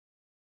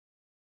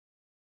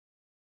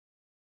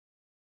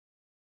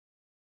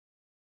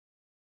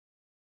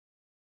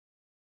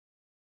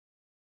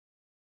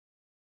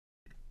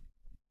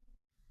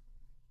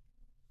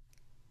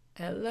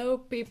Hello,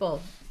 people.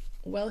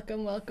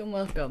 Welcome, welcome,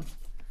 welcome.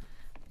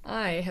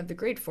 I have the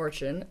great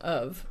fortune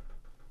of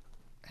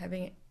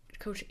having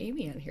Coach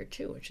Amy on here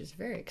too, which is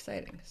very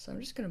exciting. So I'm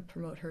just going to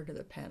promote her to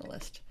the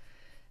panelist.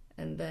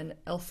 And then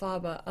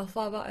Elphaba.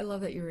 Elphaba, I love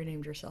that you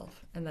renamed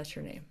yourself, and that's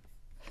your name.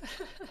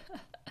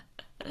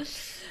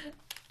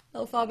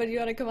 Elphaba, do you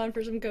want to come on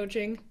for some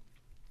coaching?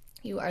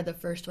 You are the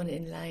first one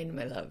in line,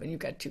 my love, and you've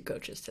got two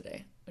coaches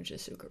today, which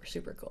is super,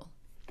 super cool.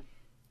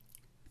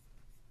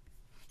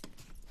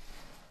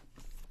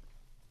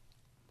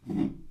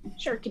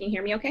 Sure. Can you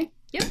hear me okay?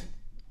 Yep.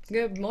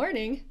 Good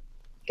morning.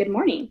 Good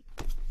morning.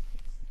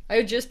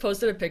 I just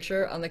posted a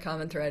picture on the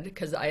common thread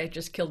because I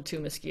just killed two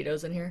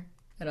mosquitoes in here.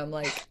 And I'm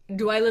like,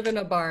 do I live in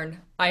a barn?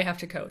 I have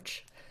to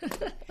coach.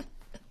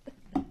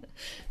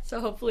 So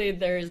hopefully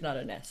there is not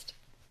a nest.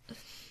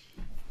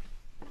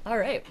 All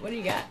right, what do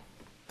you got?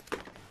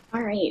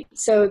 All right.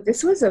 So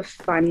this was a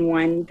fun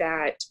one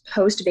that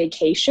post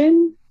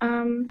vacation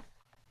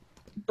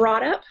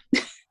brought up.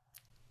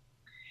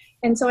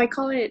 And so I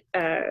call it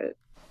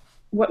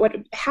what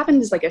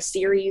happened is like a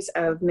series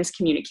of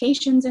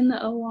miscommunications in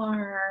the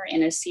OR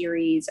and a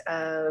series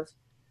of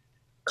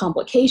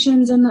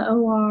complications in the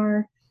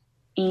OR.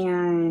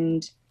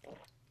 And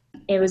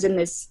it was in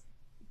this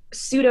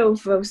pseudo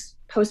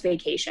post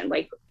vacation.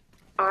 Like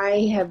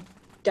I have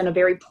done a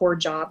very poor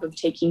job of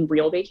taking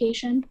real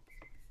vacation.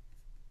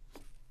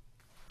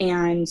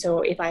 And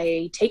so if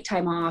I take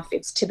time off,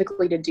 it's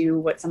typically to do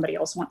what somebody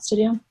else wants to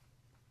do.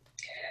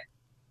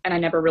 And I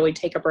never really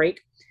take a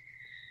break.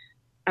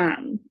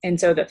 And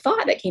so the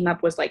thought that came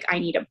up was like, I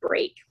need a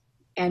break.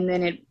 And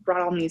then it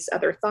brought on these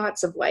other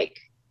thoughts of like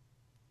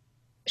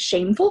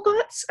shameful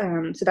thoughts.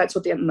 So that's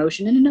what the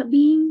emotion ended up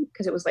being,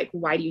 because it was like,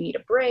 why do you need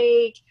a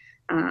break?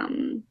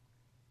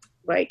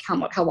 Like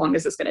how long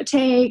is this going to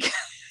take?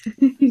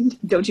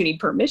 Don't you need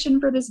permission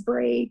for this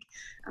break?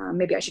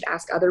 Maybe I should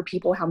ask other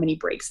people how many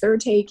breaks they're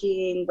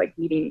taking, like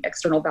needing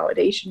external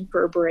validation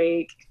for a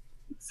break.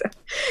 So,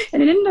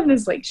 and it ended up in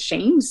this like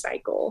shame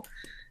cycle.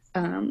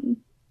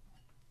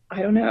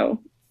 I don't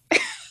know.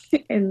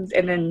 and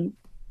then,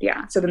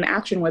 yeah. So then the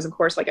action was, of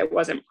course, like I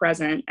wasn't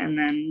present. And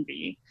then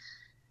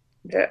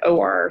the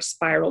OR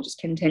spiral just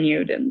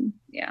continued. And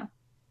yeah.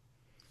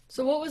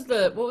 So what was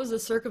the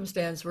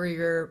circumstance where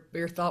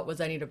your thought was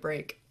I need a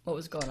break? What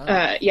was going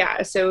on?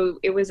 Yeah. So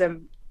it was a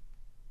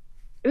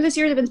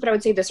series of events, but I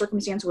would say the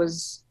circumstance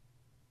was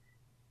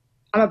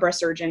I'm a breast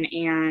surgeon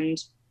and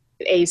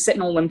a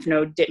sentinel lymph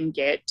node didn't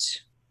get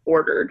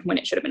ordered when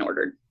it should have been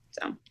ordered.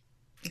 So.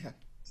 Okay.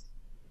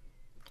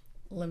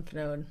 Lymph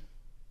node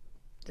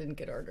didn't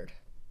get ordered.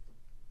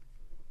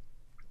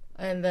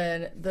 And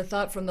then the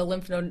thought from the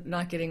lymph node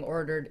not getting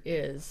ordered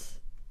is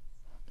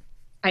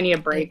I need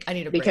a break. I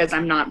need a break because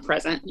I'm not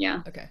present.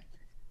 Yeah. Okay.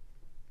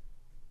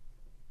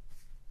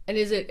 And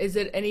is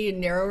it any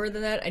narrower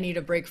than that? I need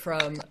a break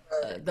from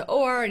the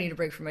OR. I need a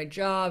break from my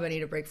job. I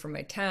need a break from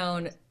my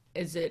town.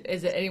 Is it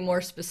any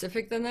more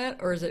specific than that,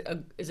 or is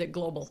it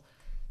global?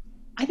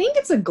 I think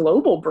it's a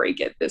global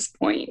break at this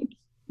point.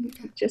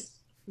 Okay. Just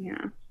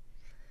yeah.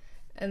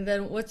 And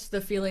then what's the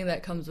feeling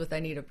that comes with I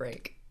need a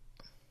break?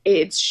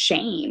 It's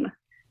shame.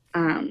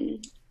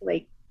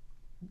 Like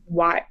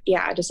why?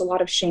 Yeah, just a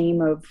lot of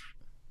shame of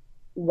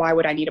why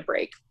would I need a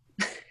break?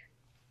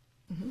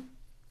 Mm-hmm.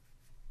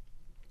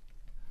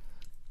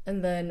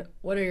 And then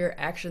what are your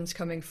actions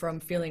coming from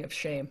feeling of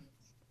shame?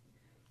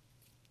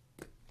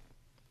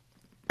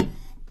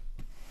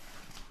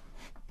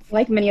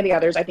 Like many of the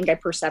others, I think I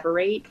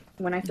perseverate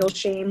when I feel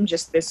shame,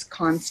 just this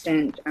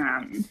constant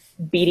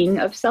beating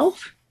of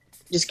self,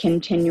 just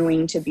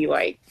continuing to be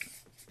like,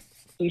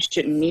 you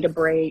shouldn't need a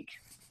break.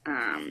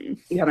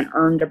 You haven't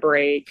earned a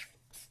break.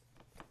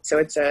 So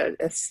it's a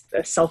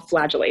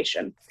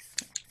self-flagellation.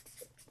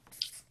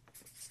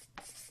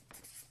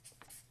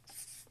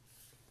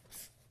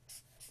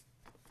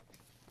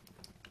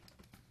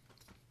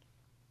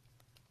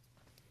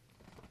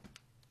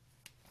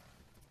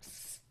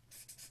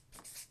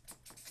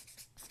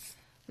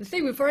 The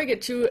thing, before I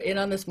get too in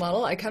on this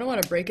model, I kind of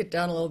want to break it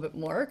down a little bit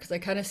more because I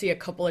kind of see a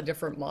couple of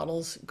different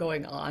models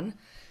going on.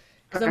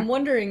 Because I'm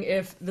wondering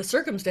if the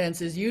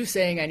circumstance is you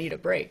saying I need a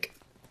break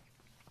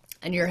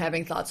and you're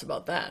having thoughts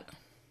about that.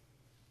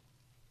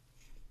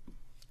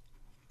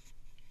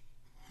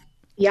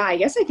 Yeah, I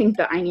guess I think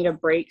that I need a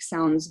break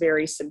sounds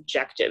very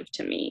subjective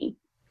to me,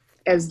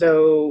 as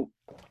though.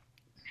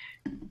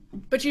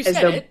 But you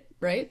said it,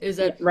 right? Is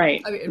that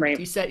right? I mean, right.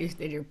 You said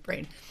it in your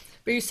brain,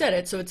 but you said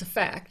it, so it's a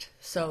fact.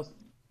 So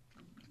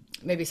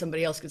maybe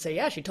somebody else could say,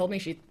 yeah, she told me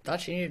she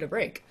thought she needed a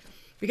break.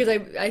 Because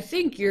I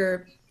think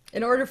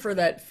in order for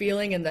that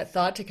feeling and that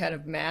thought to kind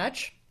of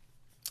match,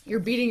 you're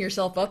beating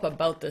yourself up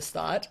about this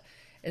thought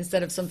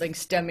instead of something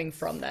stemming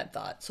from that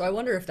thought. So I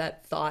wonder if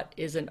that thought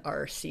is an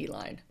RC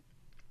line.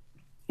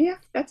 Yeah,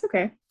 that's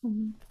okay.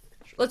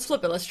 Let's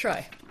flip it. Let's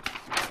try.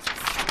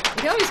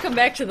 We can always come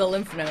back to the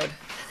lymph node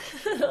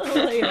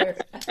later.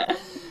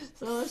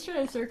 So let's try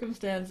a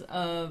circumstance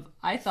of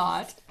I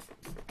thought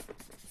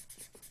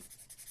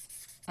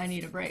I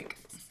need a break.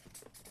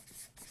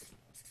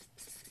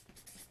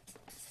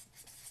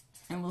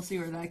 And we'll see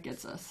where that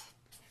gets us.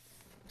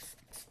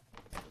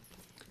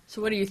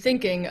 So what are you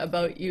thinking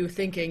about you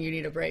thinking you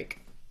need a break?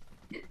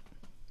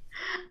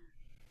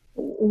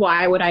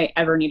 Why would I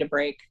ever need a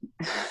break?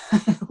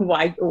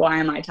 Why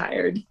am I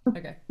tired?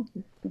 Okay.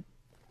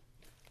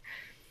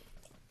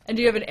 And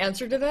do you have an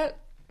answer to that?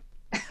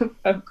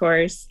 Of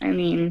course. I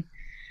mean,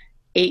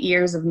 8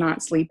 years of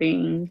not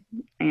sleeping,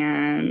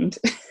 and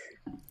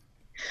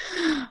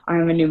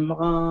I'm a new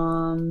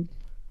mom,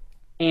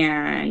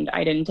 and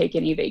I didn't take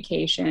any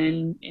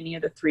vacation any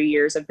of the 3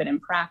 years I've been in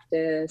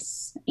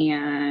practice,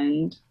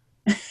 and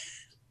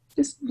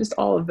just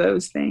all of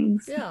those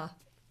things. Yeah.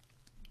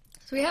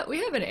 So we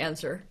have an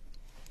answer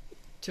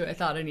to I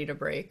thought I need a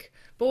break.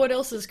 But what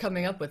else is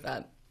coming up with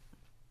that?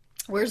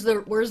 Where's the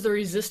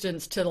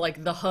resistance to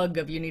like the hug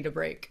of you need a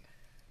break?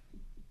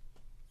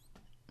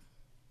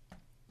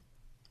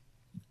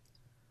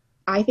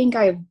 I think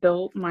I've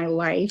built my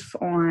life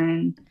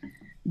on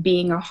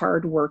being a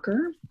hard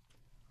worker,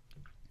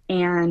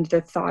 and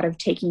the thought of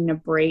taking a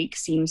break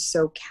seems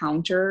so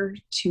counter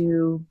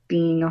to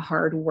being a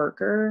hard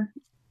worker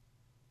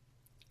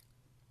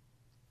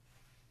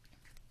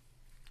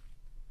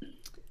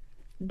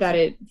that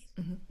it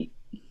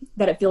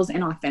that it feels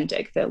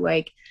inauthentic, that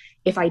like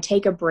if I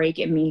take a break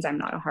it means I'm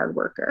not a hard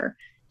worker.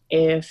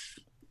 If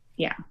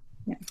yeah.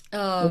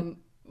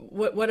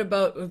 What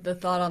about the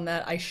thought on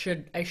that I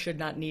should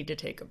not need to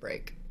take a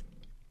break?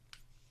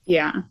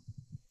 Yeah.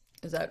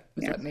 Is that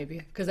maybe?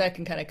 Because that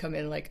can kind of come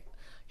in like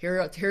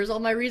here's all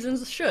my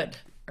reasons should,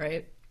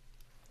 right?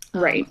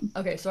 Right.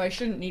 Okay, so I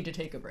shouldn't need to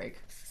take a break.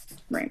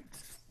 Right.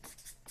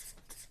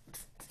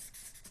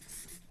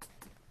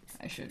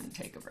 I shouldn't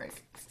take a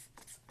break.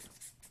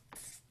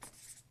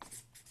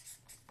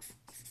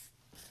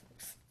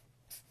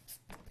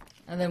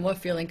 And then what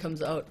feeling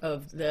comes out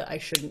of the I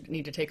shouldn't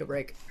need to take a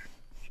break?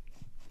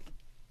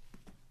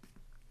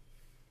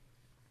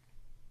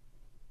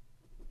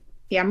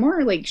 Yeah,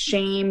 more like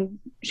shame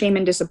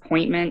and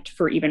disappointment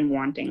for even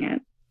wanting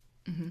it.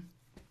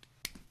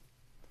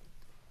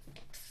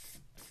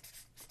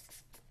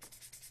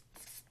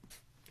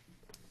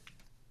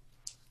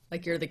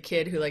 Like you're the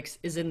kid who like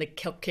is in the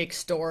cupcake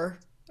store,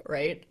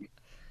 right?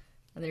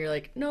 And then you're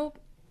like, nope,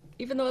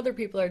 even though other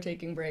people are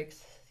taking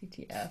breaks.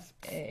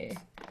 CTFA.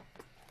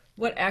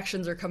 What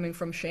actions are coming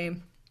from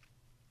shame?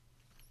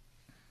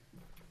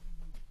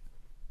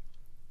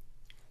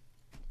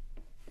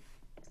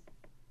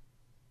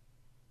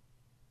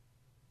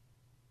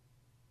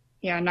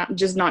 Yeah, not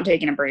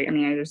taking a break. I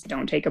mean, I just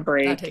don't take a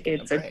break. Not taking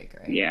a break,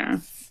 right? Yeah.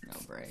 No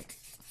break.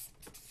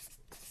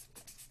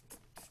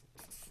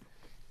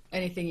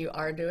 Anything you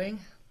are doing?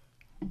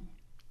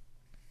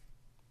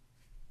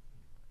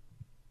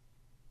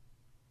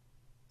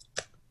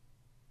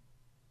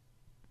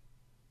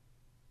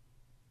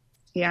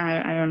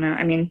 Yeah, I don't know.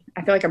 I mean,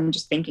 I feel like I'm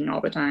just thinking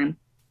all the time.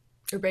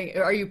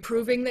 Are you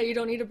proving that you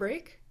don't need a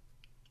break?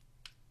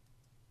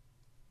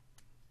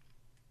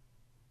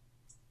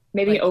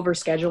 Maybe Like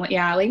overscheduling.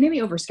 Yeah, like maybe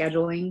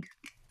overscheduling.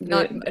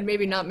 not, and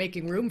maybe not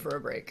making room for a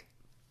break.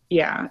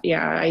 Yeah,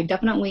 I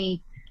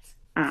definitely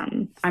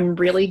I'm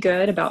really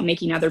good about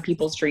making other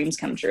people's dreams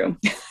come true.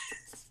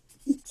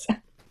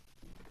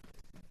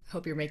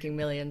 Hope you're making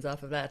millions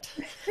off of that.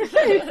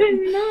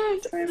 I'm not.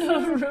 I'm No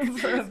not. room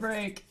for a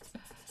break.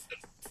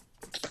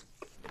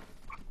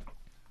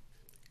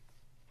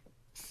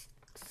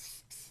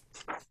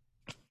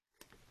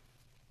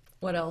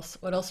 What else?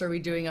 What else are we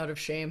doing out of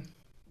shame?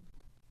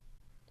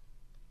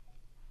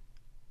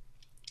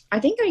 I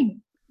think I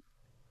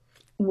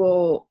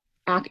will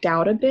act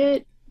out a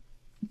bit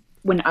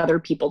when other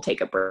people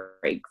take a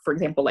break. For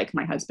example, like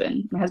my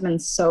husband. My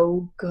husband's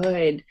so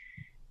good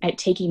at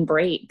taking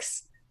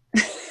breaks.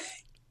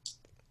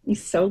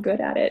 He's so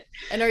good at it.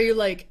 And are you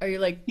like,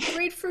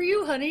 great for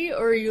you, honey?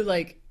 Or are you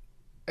like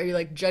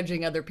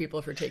judging other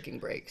people for taking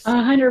breaks?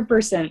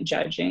 100%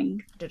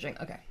 judging. Judging,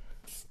 okay.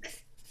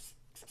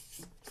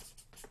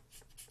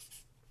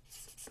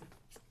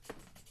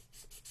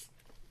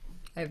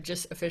 I've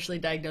just officially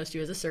diagnosed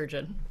you as a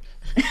surgeon.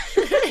 In case,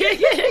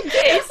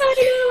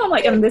 I know. I'm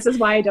like, this is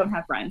why I don't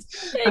have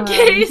friends. in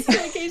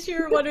case you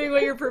were wondering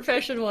what your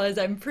profession was,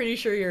 I'm pretty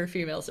sure you're a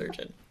female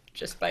surgeon.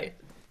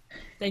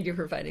 Thank you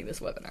for finding this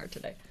webinar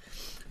today.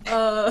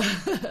 Uh,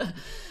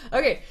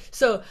 okay,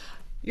 so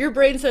your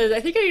brain says, I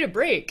think I need a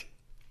break.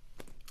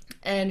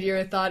 And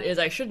your thought is,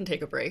 I shouldn't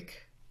take a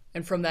break.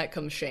 And from that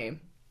comes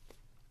shame.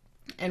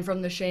 And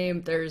from the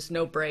shame, there's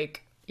no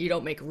break. You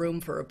don't make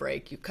room for a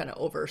break. You kind of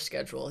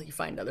overschedule. You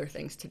find other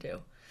things to do.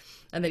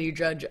 And then you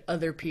judge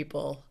other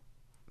people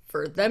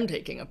for them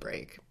taking a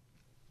break.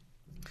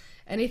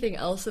 Anything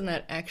else in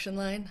that action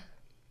line?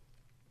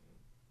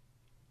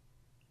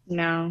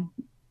 No.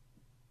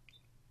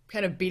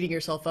 Kind of beating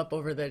yourself up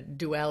over the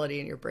duality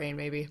in your brain,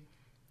 maybe.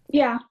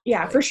 Yeah,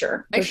 Like, for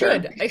sure. I For sure.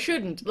 should. I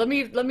shouldn't. Let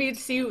me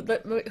see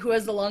who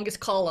has the longest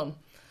column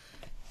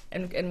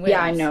and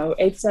Yeah, I wins. know.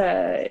 It's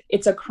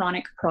a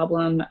chronic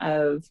problem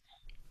of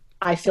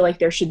I feel like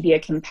there should be a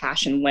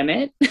compassion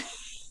limit.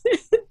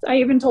 I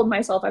even told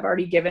myself I've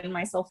already given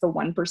myself the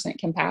 1%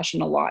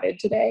 compassion allotted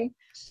today.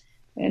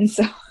 And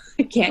so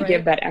I can't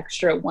give Right. that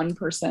extra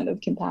 1%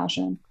 of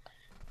compassion.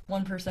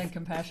 1%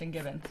 compassion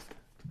given.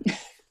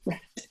 Right.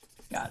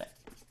 Got it.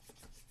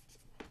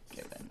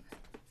 Given.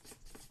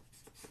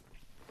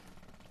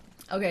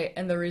 Okay,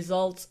 and the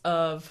results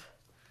of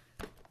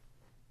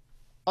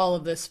all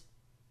of this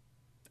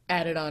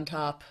added on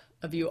top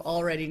of you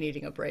already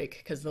needing a break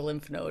because the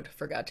lymph node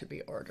forgot to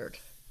be ordered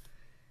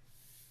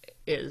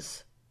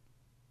is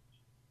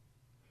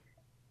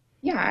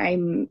Yeah,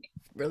 I'm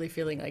really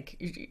feeling like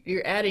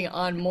you're adding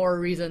on more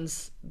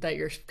reasons that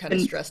you're kind of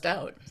and stressed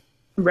out,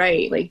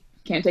 right. Like,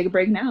 can't take a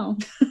break now.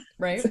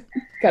 right?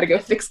 Got to go I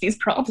think fix these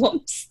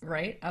problems.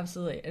 right,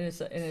 absolutely, and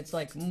it's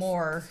like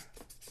more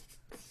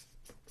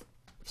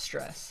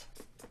stress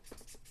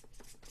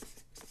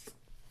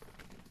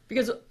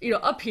because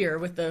up here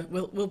with the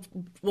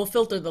we'll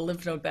filter the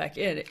lymph node back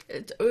in.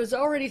 It was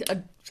already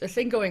a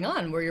thing going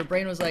on where your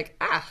brain was like,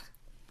 I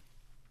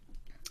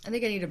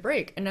think I need a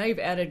break, and now you've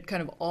added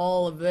kind of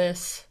all of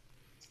this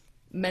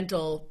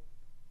mental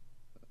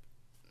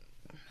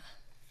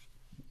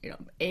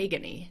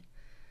agony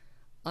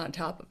on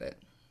top of it.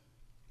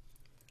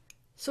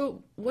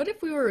 So, what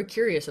if we were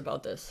curious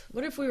about this?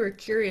 What if we were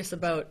curious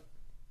about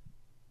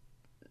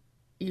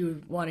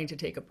you wanting to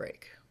take a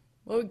break?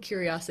 What would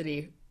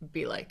curiosity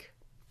be like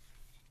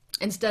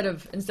instead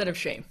of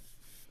shame?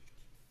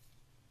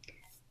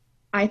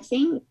 I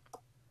think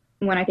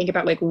when I think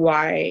about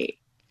why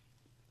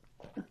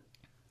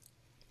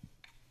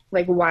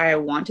I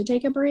want to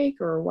take a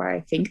break or why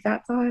I think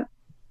that thought,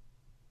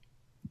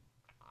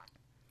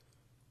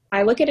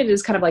 I look at it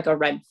as kind of like a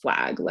red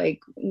flag. Like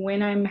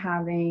when I'm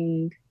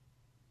having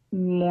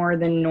more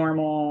than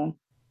normal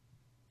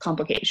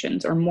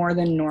complications or more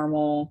than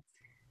normal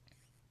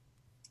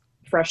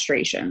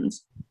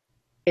frustrations,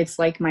 it's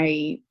like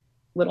my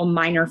little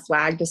minor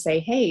flag to say,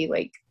 hey,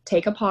 like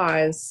take a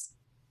pause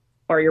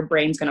or your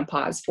brain's going to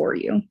pause for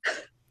you.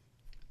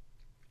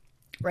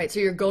 Right.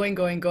 So you're going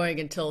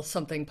until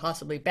something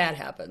possibly bad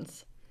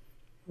happens.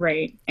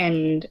 Right.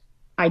 And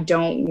I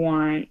don't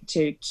want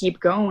to keep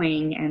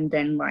going and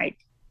then like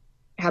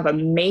have a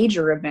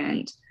major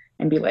event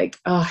and be like,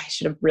 oh, I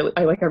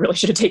really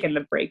should have taken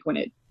the break when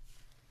it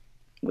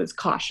was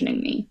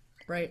cautioning me.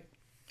 Right.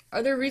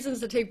 Are there reasons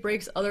to take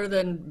breaks other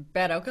than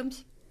bad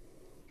outcomes?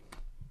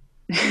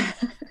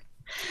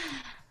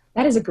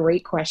 That is a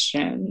great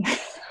question.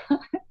 I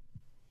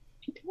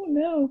don't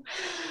know.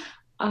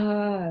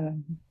 Uh,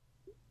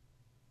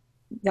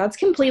 that's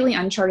completely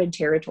uncharted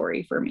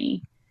territory for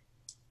me.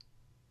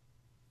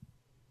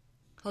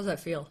 How's that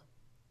feel?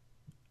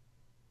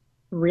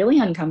 Really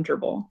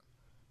uncomfortable.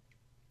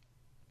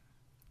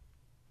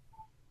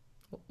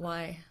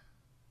 Why?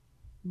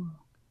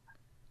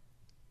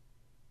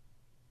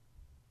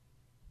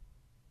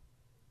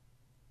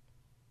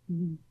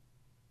 Mm-hmm.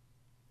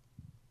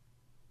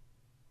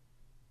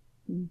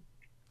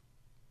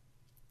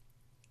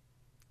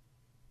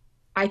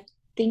 I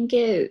think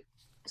it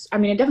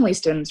definitely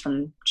stems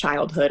from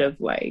childhood of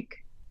like,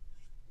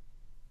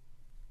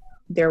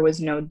 there was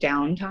no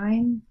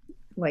downtime.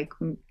 Like,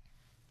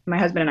 my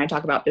husband and I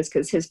talk about this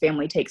because his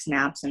family takes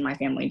naps and my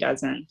family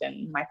doesn't.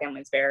 And my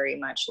family's very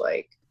much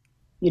like,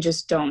 you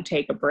just don't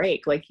take a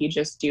break. Like, you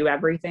just do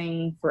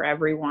everything for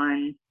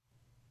everyone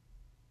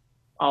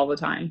all the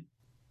time.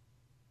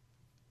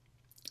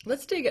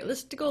 Let's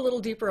go a little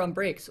deeper on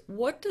breaks.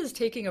 What does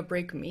taking a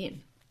break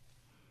mean?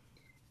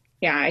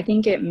 Yeah, I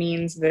think it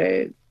means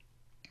that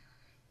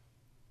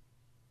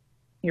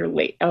you're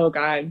late. Oh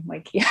God,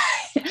 like yeah,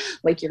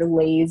 like you're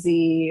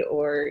lazy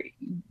or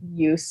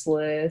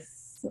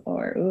useless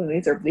or ooh,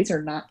 these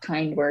are not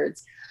kind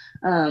words.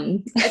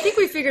 I think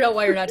we figured out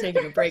why you're not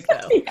taking a break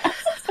though. Yeah,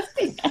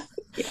 yeah,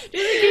 Just in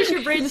case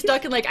your brain's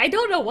stuck in like, I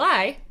don't know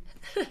why.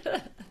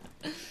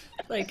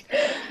 Like,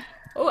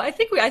 oh,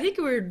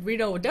 we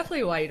know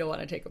definitely why you don't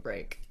want to take a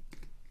break.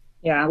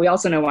 yeah. We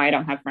also know why I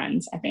don't have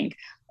friends, I think.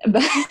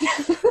 But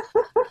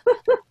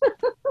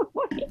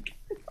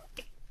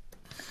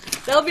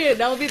That'll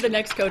be the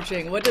next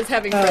coaching. What does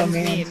having oh friends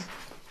man. mean?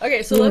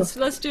 Okay, so Ooh.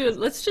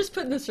 let's just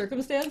put in the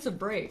circumstance of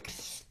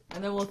breaks,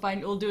 and then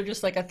we'll do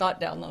just like a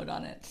thought download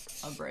on it.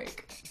 A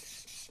break.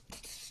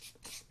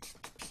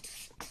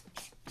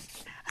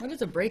 What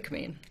does a break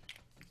mean?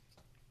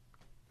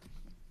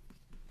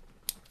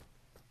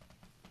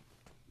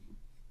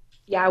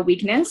 Yeah,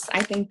 weakness.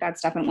 I think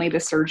that's definitely the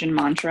surgeon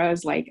mantra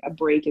is like a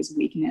break is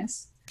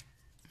weakness.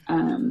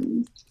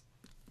 Um,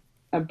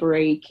 a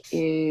break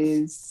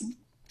is,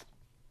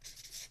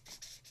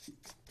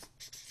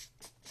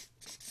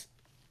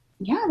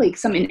 yeah, like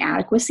some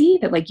inadequacy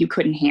that like you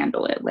couldn't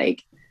handle it.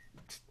 Like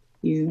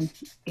you,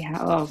 yeah,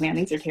 oh man,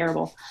 these are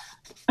terrible.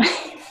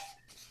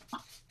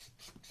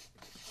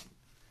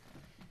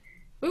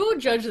 We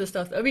won't judge the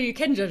stuff. I mean, you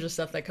can judge the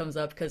stuff that comes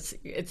up because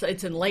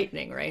it's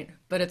enlightening, right?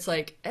 But it's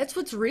like that's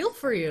what's real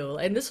for you,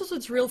 and this is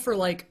what's real for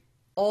like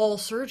all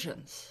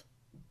surgeons.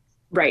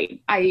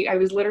 Right. I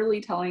was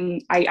literally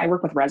I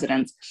work with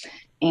residents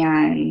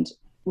and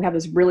we have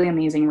this really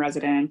amazing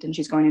resident and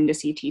she's going into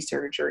CT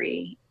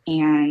surgery.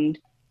 And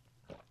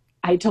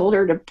I told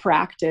her to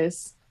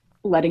practice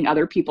letting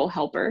other people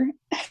help her.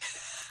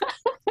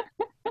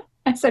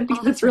 I said,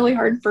 because it's really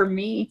hard for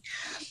me.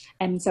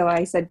 And so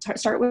I said,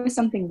 start with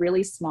something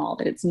really small,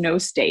 that it's no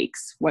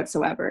stakes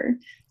whatsoever.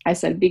 I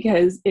said,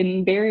 because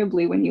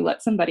invariably when you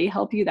let somebody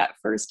help you that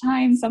first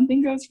time,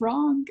 something goes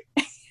wrong.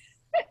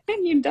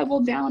 And you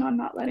double down on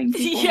not letting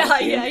people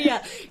help you. Yeah.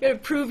 You gotta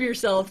prove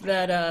yourself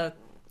that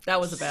that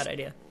was a bad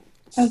idea.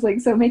 I was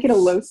like, so make it a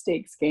low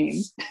stakes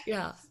game.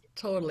 Yeah,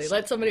 totally.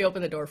 Let somebody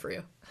open the door for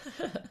you.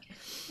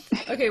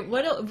 Okay,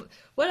 what else?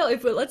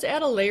 Let's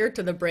add a layer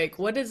to the break.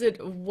 What is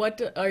it?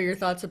 What are your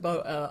thoughts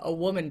about a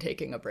woman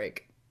taking a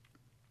break?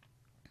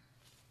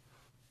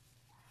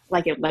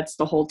 Like it lets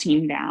the whole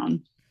team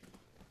down.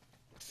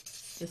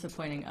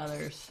 Disappointing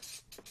others.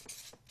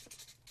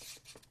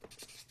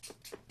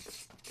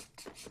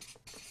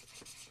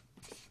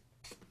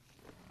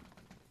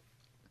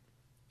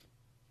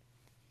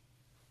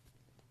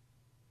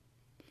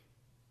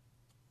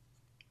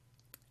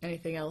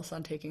 Anything else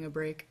on taking a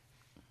break?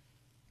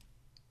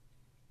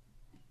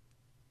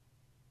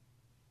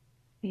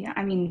 Yeah,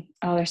 I mean,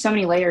 oh, there's so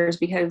many layers,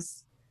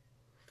 because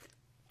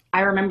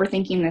I remember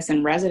thinking this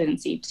in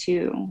residency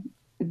too.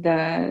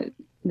 The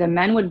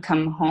men would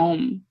come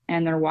home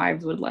and their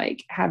wives would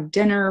like have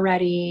dinner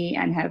ready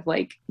and have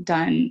like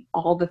done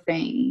all the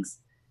things.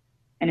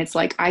 And it's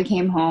like, I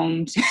came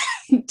home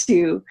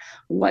to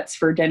what's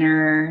for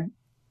dinner,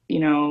 you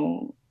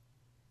know,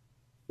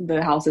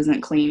 the house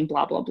isn't clean,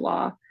 blah, blah,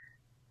 blah.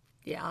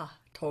 Yeah,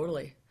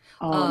 totally.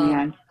 Oh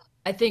man.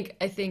 I think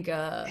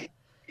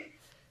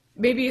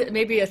maybe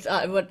it's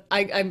what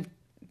I'm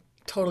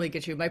totally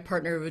get you. My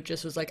partner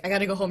was like, I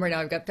gotta go home right now.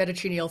 I've got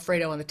fettuccine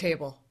Alfredo on the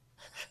table.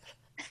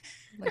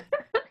 Like,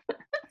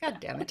 God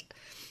damn it.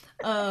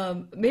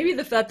 Maybe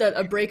the fact that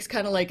a break's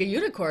kind of like a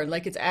unicorn,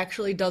 like it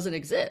actually doesn't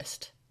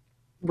exist.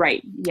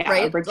 Right. Yeah.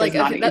 Right? A break Like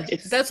does not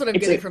that's what I'm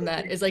getting from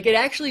that, is like it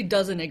actually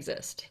doesn't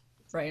exist.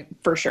 Right?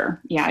 For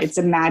sure. Yeah. It's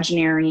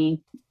imaginary,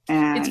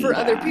 and It's for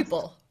other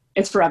people.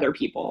 It's for other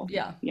people.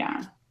 Yeah.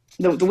 Yeah.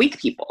 The weak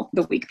people.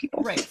 The weak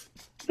people. Right.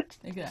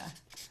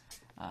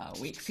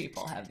 Weak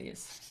people have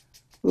these.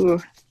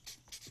 Ooh.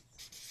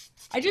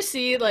 I just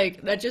see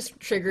like that just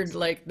triggered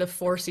like the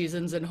Four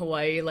Seasons in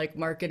Hawaii, like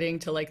marketing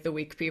to like the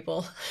weak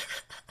people.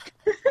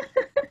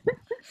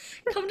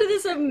 Come to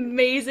this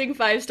amazing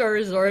 5-star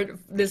resort.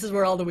 This is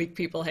where all the weak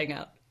people hang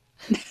out.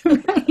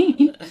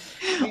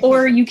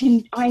 Or you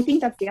can, I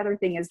think that's the other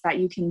thing, is that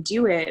you can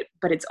do it,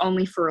 but it's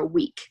only for a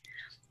week,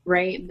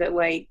 right? That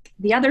like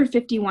the other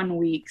 51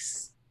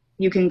 weeks,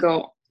 you can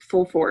go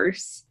full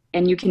force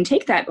and you can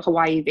take that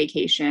Hawaii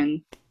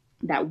vacation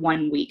that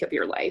 1 week of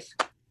your life.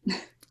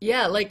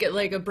 Yeah, like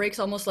a break's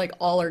almost like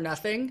all or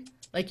nothing.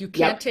 Like you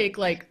can't take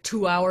like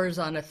 2 hours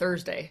on a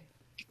Thursday.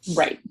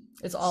 Right.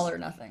 It's all or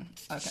nothing.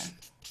 Okay.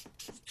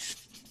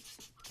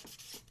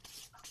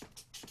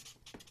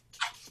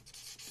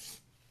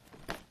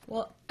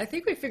 Well, I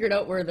think we figured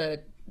out where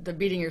the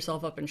beating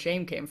yourself up in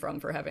shame came from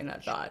for having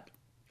that thought.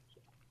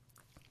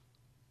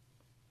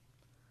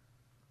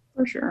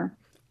 For sure.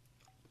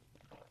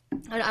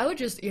 And I would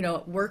just,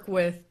 work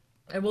with,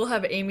 and we'll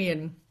have Amy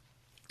and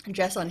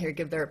Jess on here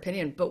give their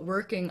opinion, but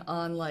working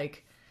on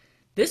like,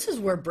 this is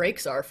where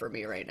breaks are for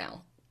me right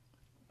now.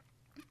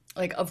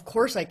 Like, of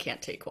course I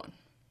can't take one.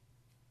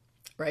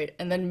 Right?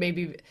 And then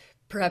maybe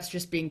perhaps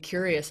just being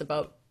curious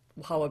about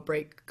how a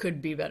break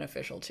could be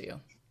beneficial to you.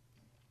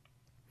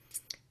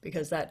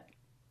 Because that,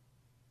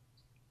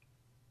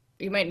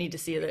 you might need to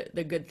see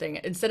the good thing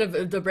instead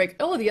of the break.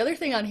 Oh, the other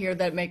thing on here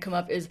that may come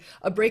up is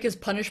a break is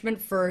punishment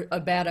for a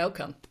bad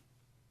outcome.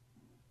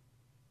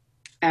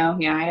 Oh,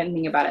 yeah, I didn't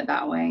think about it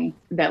that way.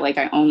 That like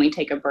I only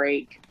take a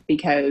break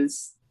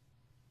because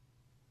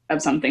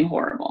of something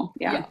horrible.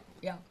 Yeah.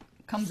 Yeah.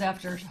 Comes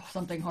after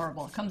something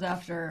horrible. Comes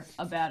after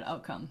a bad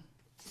outcome.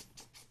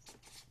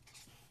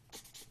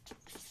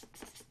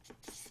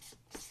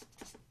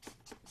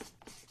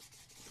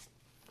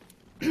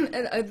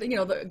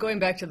 And going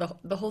back to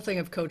the whole thing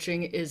of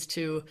coaching is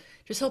to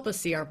just help us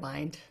see our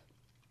mind,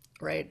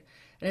 right?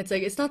 And it's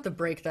like, it's not the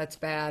break that's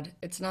bad.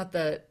 It's not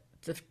the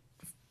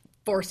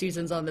 4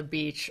 seasons on the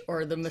beach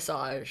or the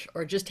massage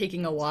or just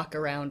taking a walk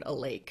around a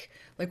lake.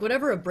 Like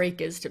whatever a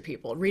break is to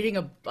people, reading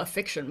a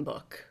fiction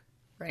book,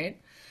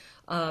 right?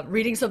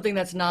 Reading something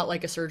that's not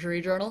like a surgery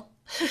journal,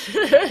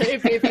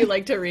 if you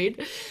like to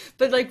read.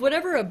 But like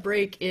whatever a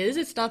break is,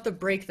 it's not the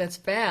break that's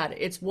bad.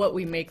 It's what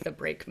we make the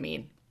break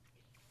mean.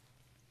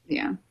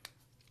 Yeah.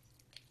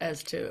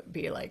 As to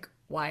be like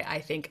why I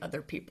think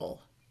other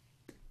people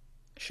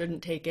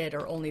shouldn't take it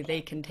or only they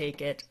can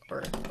take it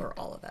or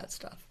all of that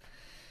stuff.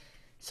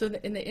 So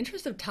in the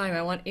interest of time,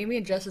 I want Amy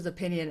and Jess's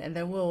opinion, and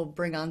then we'll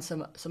bring on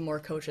some more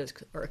coaches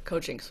or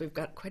coaching because we've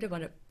got quite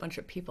a bunch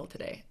of people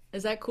today.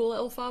 Is that cool,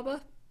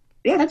 Elphaba?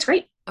 Yeah, that's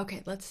great.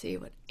 Okay, let's see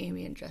what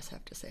Amy and Jess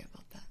have to say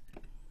about that.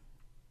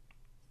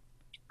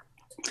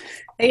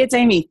 Hey, it's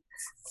Amy.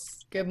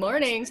 Good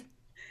morning.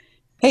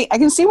 Hey, I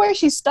can see where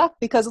she's stuck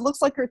because it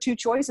looks like her two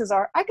choices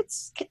are I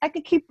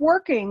could keep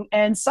working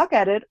and suck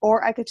at it,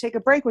 or I could take a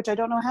break, which I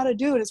don't know how to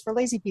do, and it's for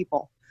lazy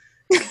people.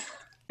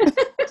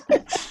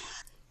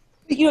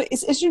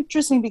 It's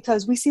interesting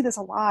because we see this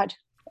a lot.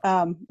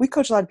 We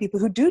coach a lot of people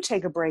who do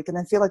take a break and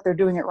then feel like they're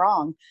doing it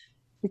wrong,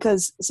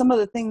 because some of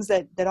the things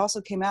that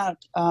also came out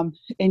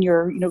in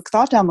your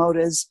thought down mode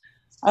is,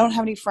 I don't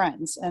have any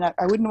friends and I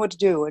wouldn't know what to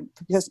do, and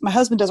because my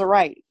husband does it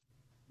right.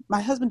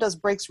 My husband does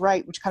breaks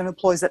right, which kind of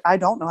implies that I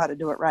don't know how to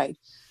do it right.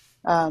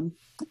 And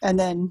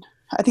then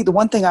I think the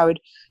one thing I would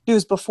do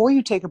is, before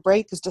you take a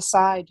break, is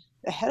decide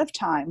ahead of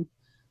time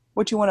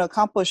what you want to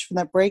accomplish from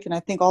that break. And I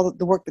think all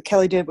the work that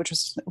Kelly did, which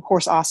was of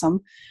course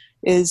awesome,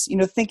 is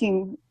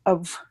thinking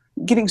of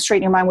getting straight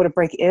in your mind what a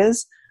break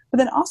is, but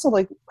then also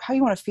like how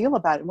you want to feel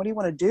about it and what do you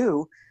want to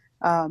do,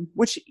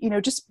 which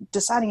just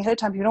deciding ahead of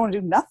time, you don't want to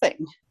do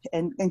nothing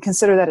and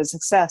consider that a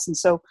success. And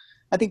so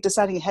I think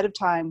deciding ahead of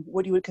time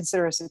what you would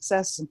consider a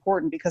success is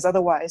important, because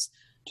otherwise,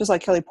 just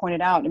like Kelly pointed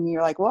out, I mean,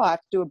 you're like, well, I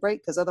have to do a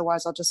break because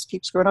otherwise I'll just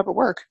keep screwing up at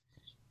work.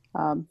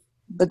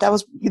 But that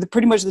was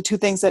pretty much the two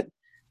things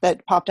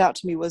that popped out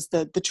to me, was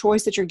the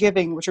choice that you're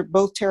giving, which are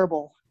both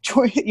terrible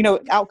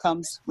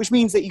outcomes, which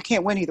means that you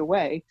can't win either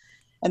way.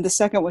 And the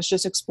second was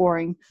just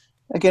exploring,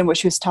 again, what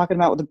she was talking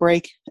about with the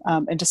break,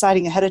 and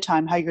deciding ahead of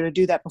time how you're going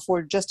to do that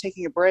before just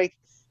taking a break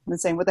and then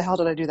saying, what the hell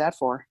did I do that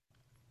for?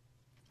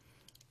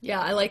 Yeah,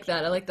 I like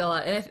that. I like that a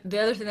lot. And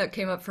the other thing that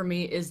came up for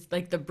me is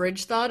like the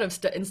bridge thought of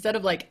instead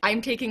of like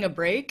I'm taking a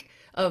break,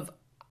 of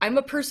I'm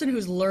a person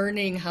who's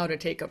learning how to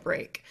take a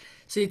break.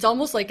 So it's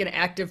almost like an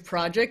active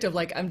project of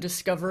like I'm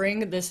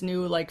discovering this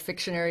new like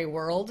fictionary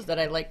world that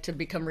I like to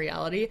become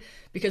reality,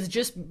 because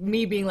just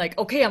me being like,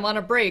 okay, I'm on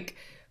a break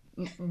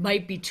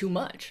might be too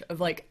much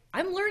of like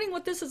I'm learning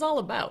what this is all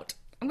about.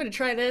 I'm going to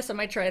try this, I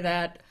might try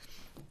that,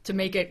 to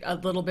make it a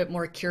little bit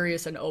more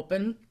curious and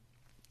open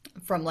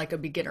from like a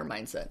beginner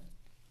mindset.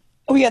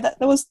 Oh yeah, that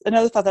was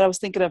another thought that I was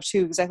thinking of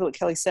too. Exactly what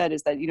Kelly said,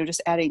 is that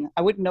just adding,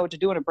 I wouldn't know what to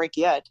do on a break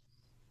yet,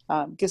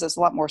 gives us a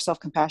lot more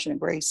self-compassion and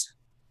grace.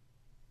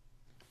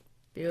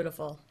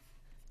 Beautiful.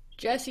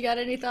 Jess, you got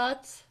any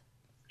thoughts?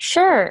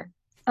 Sure.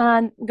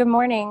 Good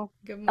morning.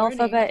 Good morning.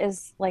 Alphabet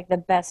is like the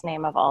best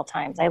name of all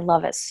times. I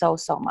love it so,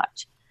 so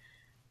much.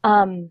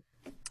 Um,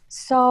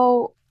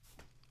 so,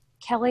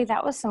 Kelly,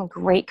 that was some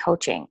great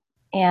coaching,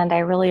 and I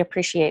really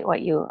appreciate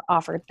what you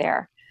offered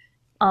there.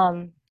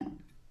 Um,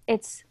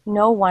 it's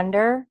no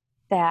wonder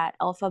that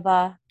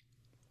Alphaba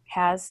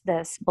has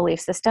this belief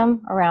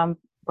system around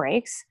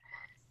breaks,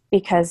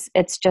 because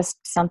it's just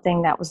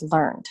something that was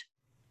learned,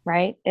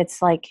 right? It's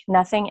like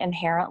nothing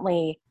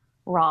inherently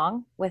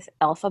wrong with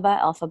Alphaba.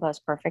 Alphaba is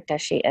perfect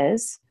as she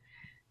is.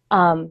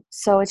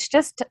 So it's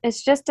just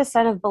a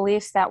set of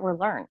beliefs that were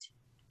learned,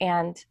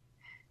 and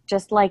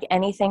just like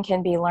anything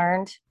can be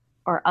learned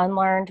or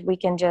unlearned, we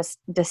can just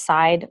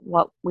decide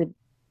what we'd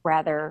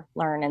rather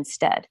learn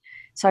instead.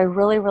 So I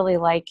really, really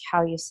like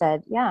how you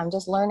said, yeah, I'm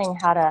just learning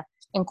how to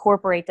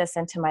incorporate this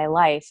into my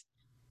life.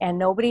 And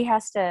nobody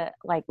has to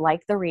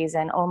like the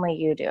reason, only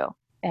you do.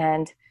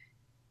 And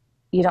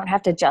you don't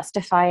have to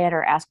justify it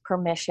or ask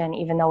permission,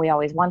 even though we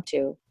always want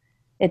to.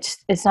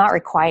 It's not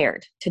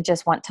required to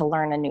just want to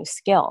learn a new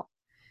skill.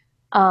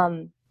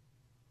 Um,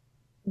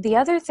 the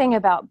other thing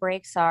about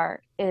breaks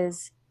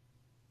is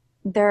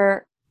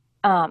they're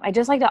I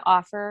just like to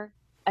offer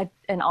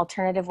an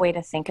alternative way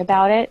to think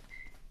about it,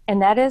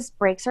 and that is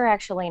breaks are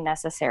actually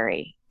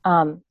necessary.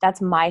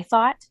 That's my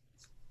thought.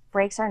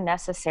 Breaks are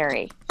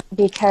necessary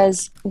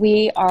because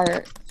we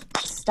are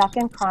stuck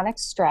in chronic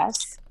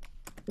stress,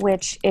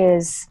 which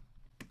is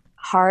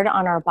hard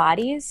on our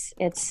bodies.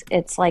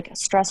 It's like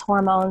stress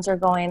hormones are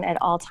going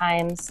at all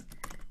times.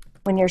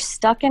 When you're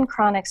stuck in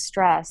chronic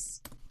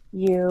stress,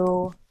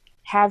 you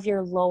have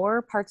your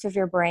lower parts of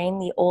your brain,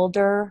 the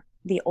older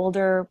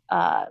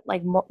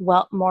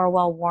more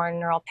well-worn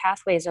neural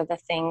pathways are the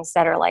things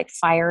that are like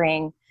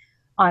firing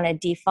on a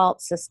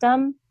default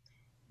system.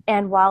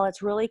 And while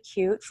it's really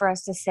cute for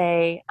us to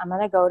say, I'm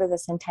going to go to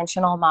this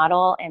intentional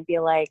model and be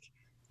like,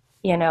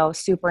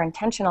 super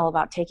intentional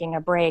about taking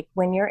a break,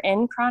 when you're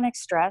in chronic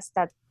stress,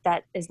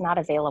 that is not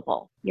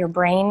available. Your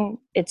brain,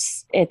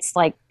 it's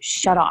like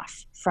shut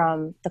off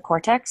from the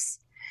cortex.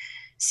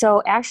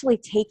 So actually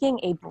taking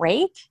a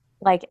break,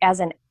 like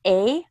as an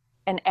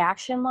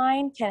action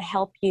line, can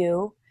help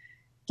you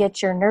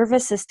get your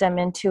nervous system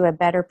into a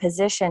better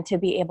position to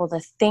be able to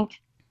think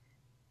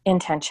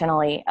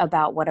intentionally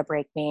about what a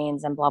break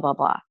means and blah, blah,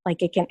 blah.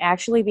 Like it can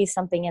actually be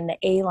something in the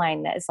A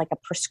line that is like a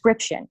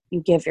prescription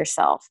you give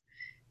yourself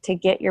to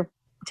get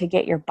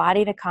your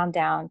body to calm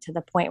down to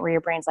the point where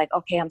your brain's like,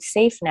 okay, I'm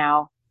safe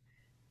now.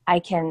 I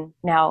can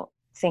now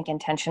think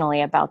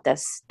intentionally about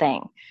this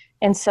thing.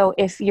 And so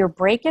if your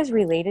break is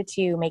related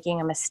to you making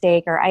a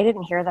mistake, or I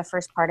didn't hear the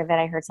first part of it,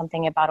 I heard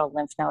something about a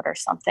lymph node or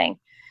something.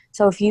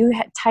 So if you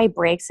tie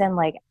breaks in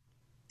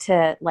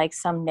to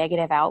some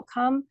negative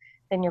outcome,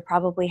 then you're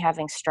probably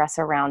having stress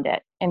around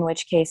it, in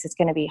which case it's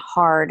going to be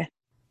hard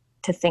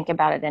to think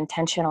about it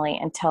intentionally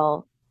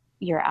until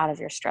you're out of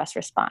your stress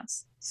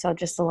response. So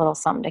just a little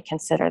something to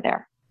consider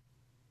there.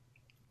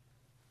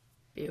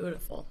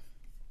 Beautiful.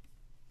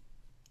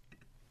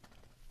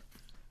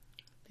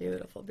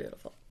 Beautiful,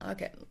 beautiful.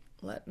 Okay,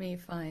 let me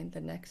find the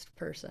next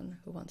person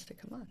who wants to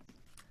come on.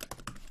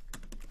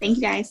 Thank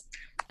you guys.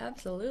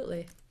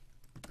 Absolutely.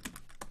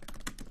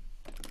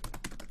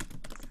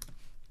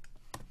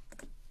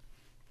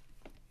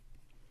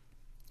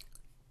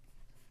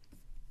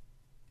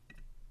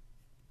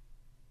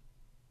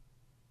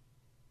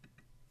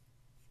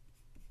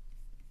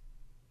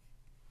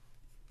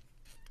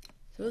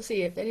 So we'll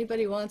see if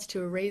anybody wants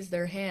to raise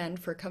their hand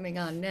for coming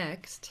on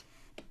next.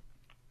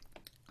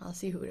 I'll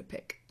see who to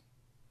pick.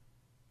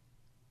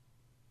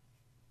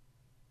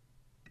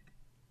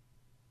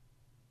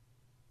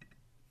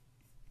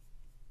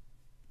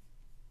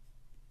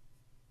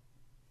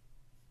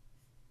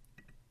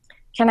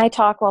 Can I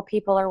talk while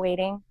people are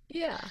waiting?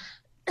 Yeah.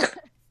 So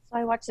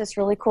I watched this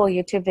really cool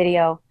YouTube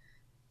video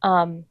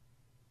um,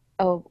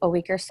 a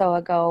week or so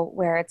ago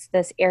where it's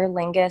this Aer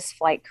Lingus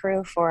flight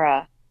crew for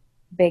a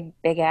big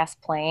ass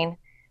plane,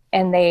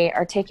 and they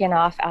are taking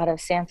off out of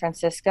San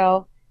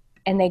Francisco,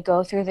 and they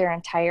go through their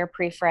entire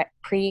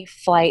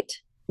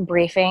pre-flight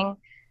briefing.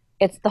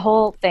 It's the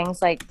whole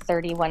thing's like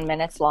 31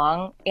 minutes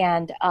long,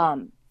 and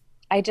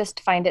I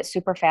just find it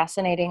super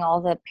fascinating,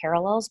 all the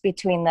parallels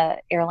between the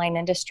airline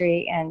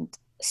industry and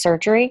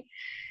surgery,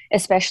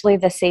 especially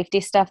the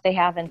safety stuff they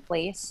have in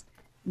place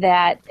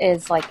that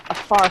is like a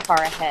far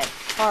ahead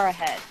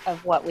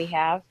of what we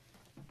have.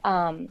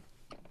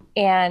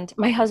 And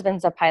my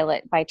husband's a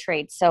pilot by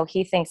trade, so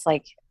he thinks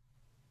like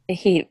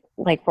he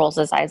like rolls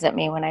his eyes at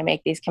me when I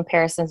make these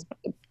comparisons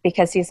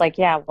because he's like,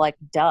 yeah, like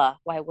duh,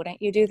 why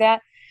wouldn't you do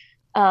that?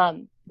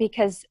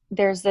 Because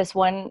there's this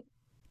one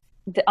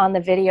on the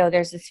video,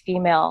 there's this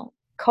female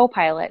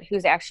co-pilot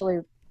who's actually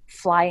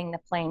flying the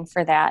plane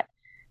for that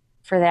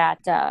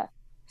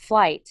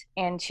flight,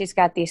 and she's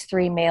got these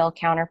three male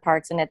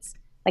counterparts, and it's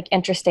like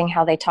interesting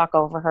how they talk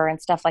over her and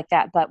stuff like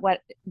that. But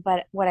what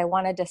I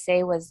wanted to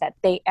say was that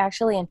they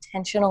actually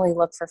intentionally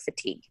look for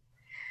fatigue.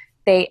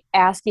 They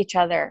ask each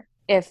other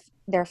if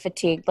they're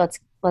fatigued. Let's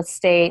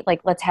stay,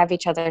 like, let's have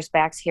each other's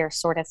backs here,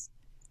 sort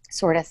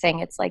of thing.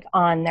 It's like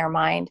on their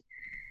mind.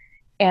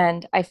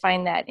 And I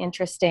find that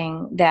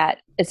interesting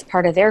that it's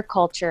part of their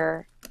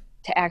culture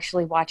to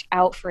actually watch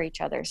out for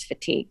each other's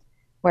fatigue,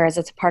 whereas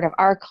it's part of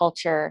our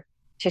culture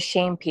to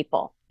shame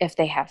people if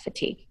they have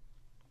fatigue.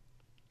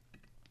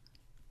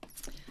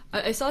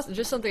 I saw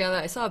just something on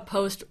that. I saw a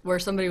post where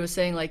somebody was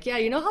saying like, yeah,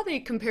 you know how they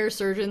compare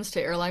surgeons to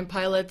airline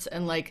pilots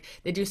and like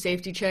they do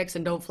safety checks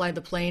and don't fly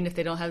the plane if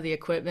they don't have the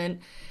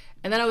equipment.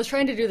 And then I was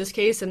trying to do this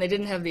case and they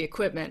didn't have the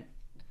equipment.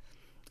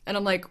 And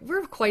I'm like,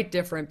 we're quite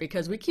different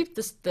because we keep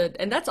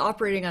and that's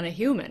operating on a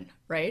human,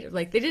 right?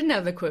 Like they didn't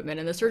have the equipment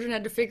and the surgeon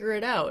had to figure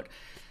it out.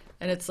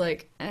 And it's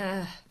like,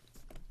 it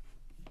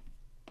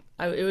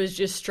was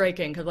just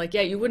striking because like,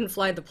 yeah, you wouldn't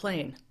fly the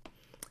plane,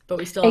 but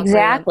we still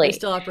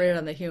operated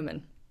on the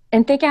human.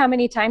 And think of how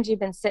many times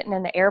you've been sitting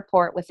in the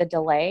airport with a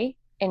delay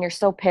and you're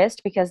so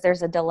pissed because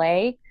there's a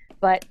delay,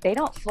 but they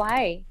don't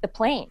fly the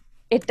plane.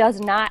 It does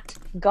not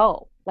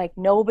go. Like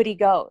nobody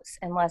goes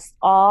unless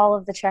all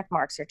of the check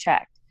marks are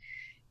checked.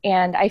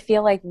 And I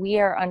feel like we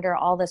are under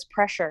all this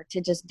pressure to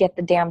just get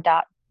the damn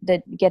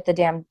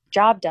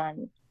job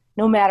done,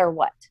 no matter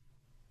what.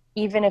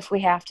 Even if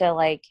we have to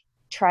like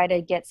try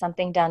to get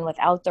something done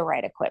without the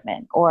right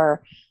equipment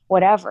or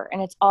whatever.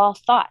 And it's all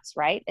thoughts,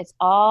 right? It's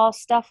all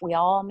stuff we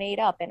all made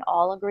up and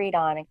all agreed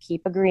on and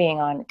keep agreeing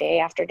on day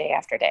after day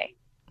after day.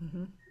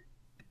 Mm-hmm.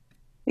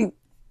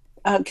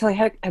 Kelly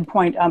had a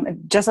point.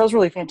 Jess, that was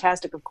really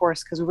fantastic, of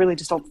course, because we really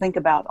just don't think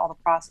about all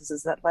the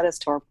processes that led us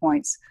to our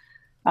points.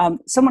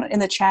 Someone in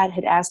the chat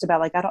had asked about,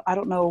 like, I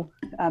don't know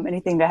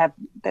anything to have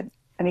that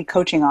any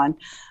coaching on.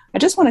 I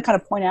just want to kind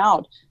of point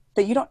out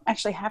that you don't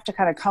actually have to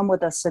kind of come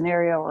with a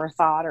scenario or a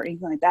thought or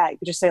anything like that. You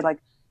could just say like,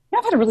 yeah,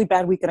 I've had a really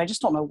bad week and I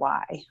just don't know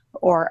why,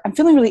 or I'm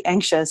feeling really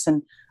anxious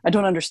and I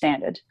don't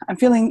understand it. I'm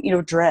feeling,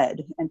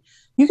 dread. And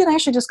you can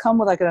actually just come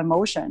with like an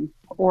emotion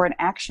or an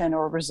action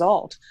or a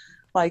result,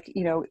 like,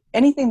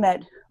 anything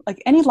that,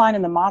 like any line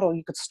in the model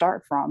you could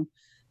start from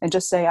and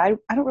just say, I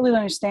don't really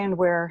understand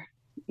where,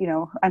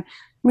 I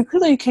mean,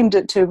 clearly you came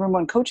to Room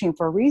One Coaching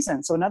for a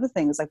reason. So another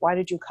thing is like, why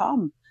did you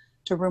come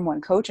to Room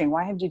One Coaching?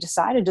 Why have you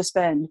decided to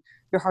spend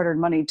your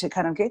hard-earned money to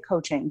kind of get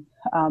coaching?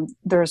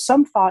 There's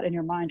some thought in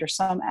your mind or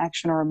some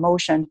action or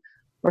emotion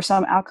or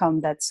some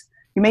outcome that's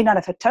you may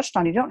not have touched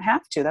on. You don't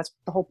have to. That's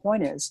what the whole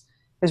point is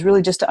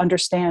really just to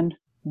understand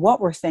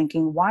what we're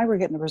thinking, why we're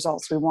getting the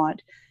results we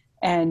want.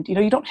 And,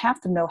 you don't have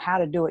to know how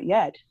to do it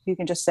yet. You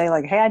can just say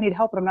like, hey, I need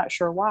help, but I'm not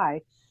sure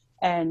why.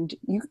 And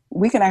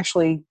we can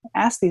actually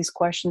ask these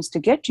questions to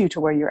get you to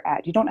where you're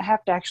at. You don't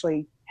have to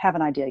actually have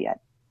an idea yet.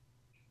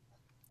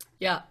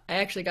 Yeah, I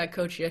actually got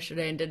coached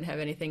yesterday and didn't have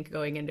anything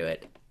going into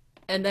it.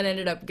 And then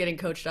ended up getting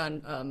coached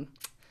on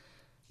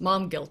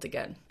mom guilt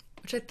again,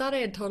 which I thought I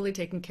had totally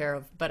taken care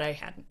of, but I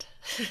hadn't.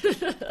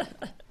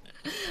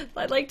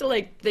 I'd like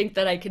to think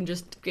that I can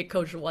just get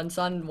coached once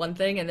on one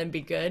thing and then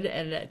be good,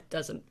 and it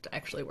doesn't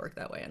actually work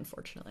that way,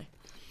 unfortunately.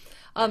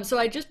 So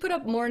I just put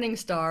up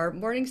Morningstar.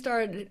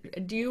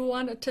 Morningstar, do you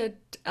want to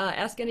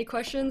ask any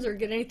questions or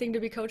get anything to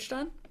be coached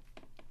on?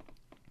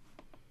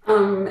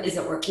 Is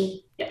it working?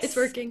 Yes. It's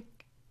working.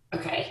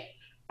 Okay.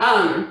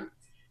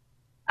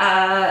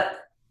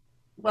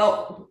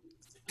 Well,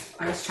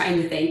 I was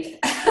trying to think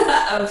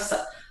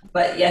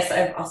but yes,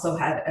 I've also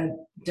had a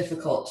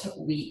difficult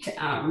week.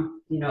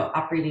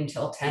 Operating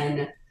till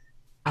 10,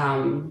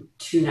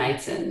 2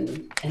 nights,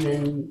 and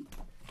then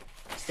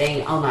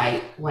staying all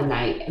night, one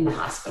night in the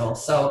hospital.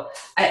 So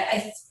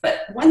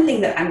but one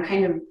thing that I'm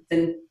kind of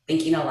been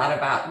thinking a lot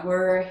about,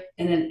 we're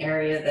in an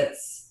area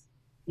that's,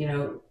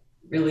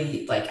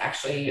 really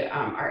actually,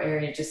 our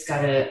area just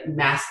got a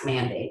mask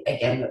mandate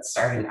again that's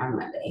starting on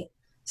Monday.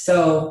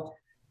 So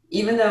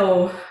even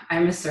though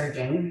I'm a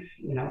surgeon,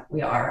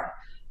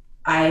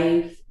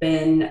 I've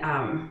been,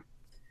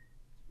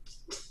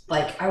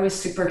 I was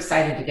super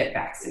excited to get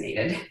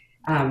vaccinated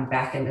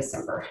back in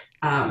December.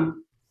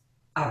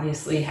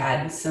 Obviously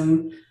had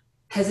some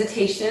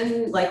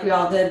hesitation like we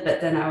all did, but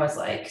then I was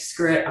like,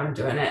 screw it, I'm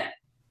doing it,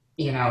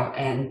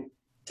 and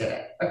did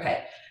it.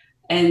 Okay.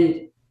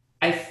 And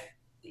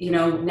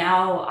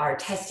now our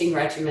testing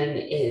regimen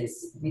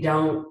is we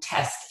don't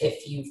test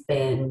if you've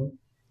been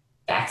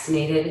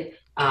vaccinated.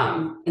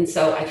 And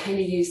so I kind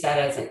of use that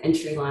as an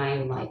entry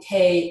line, like,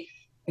 hey,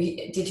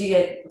 did you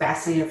get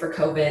vaccinated for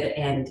COVID?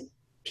 And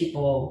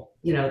people,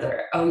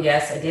 they're, oh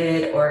yes, I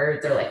did. Or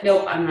they're like,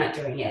 nope, I'm not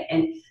doing it.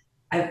 And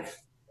I've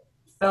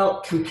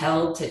felt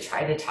compelled to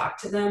try to talk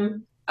to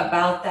them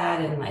about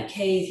that and like,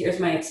 hey, here's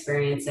my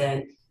experience.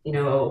 And,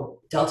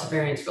 Delta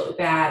variant's really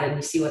bad. And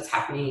you see what's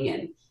happening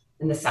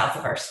in the south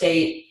of our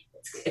state.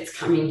 It's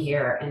coming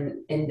here.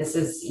 And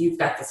you've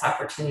got this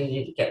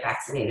opportunity to get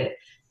vaccinated.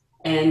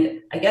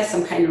 And I guess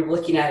I'm kind of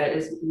looking at it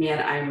as,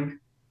 man,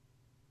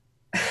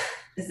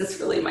 is this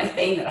really my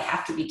thing that I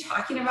have to be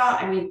talking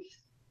about? I mean,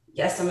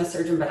 yes, I'm a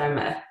surgeon, but I'm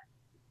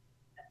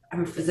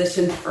a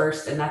physician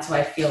first. And that's why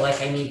I feel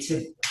like I need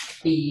to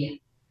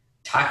be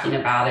talking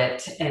about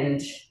it.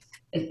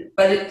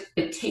 But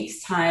it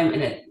takes time,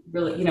 and it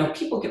really,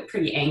 people get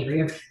pretty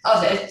angry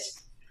about it.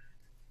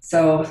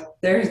 So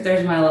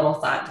there's my little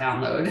thought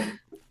download.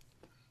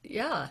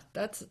 Yeah,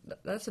 that's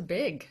a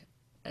big,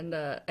 and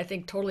I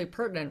think totally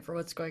pertinent for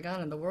what's going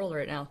on in the world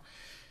right now.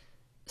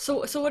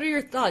 So what are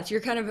your thoughts? You're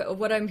kind of,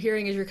 what I'm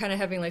hearing is you're kind of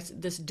having like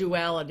this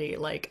duality,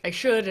 like I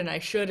should and I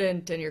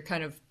shouldn't, and you're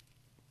kind of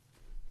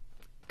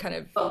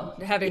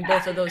having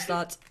both of those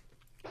thoughts.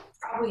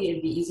 Probably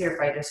it'd be easier if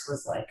I just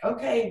was like,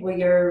 okay, well,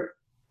 you're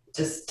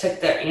just took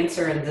their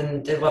answer and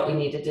then did what we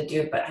needed to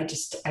do. But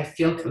I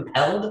feel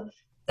compelled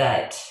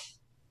that,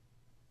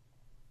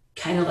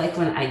 kind of like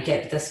when I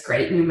get this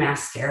great new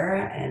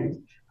mascara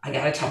and I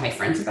got to tell my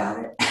friends about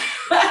it.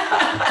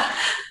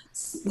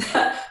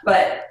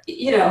 But,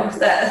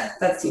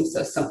 that seems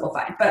so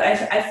simplified. But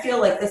I feel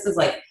like this is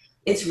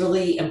it's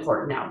really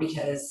important now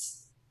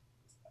because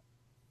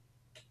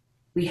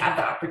we have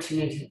the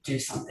opportunity to do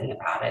something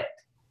about it.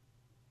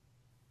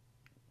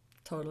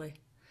 Totally.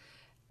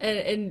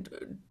 And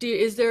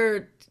is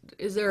there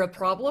a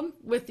problem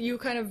with you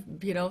kind of,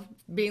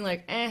 being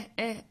like,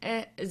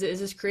 is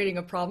this creating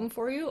a problem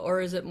for you? Or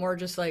is it more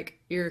just like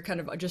you're kind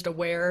of just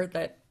aware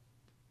that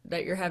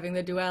you're having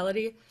the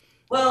duality?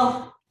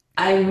 Well,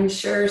 I'm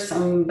sure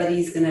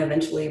somebody's going to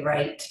eventually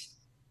write,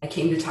 I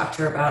came to talk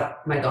to her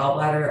about my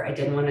gallbladder. I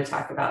didn't want to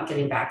talk about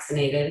getting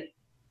vaccinated.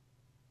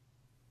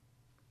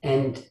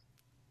 And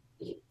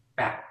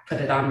put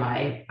it on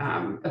my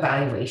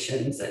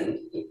evaluations, and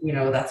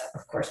that's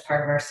of course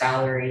part of our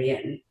salary.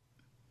 And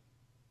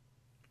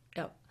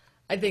yeah,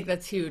 I think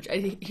that's huge. I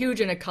think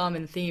huge, and a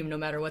common theme, no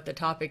matter what the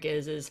topic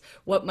is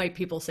what might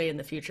people say in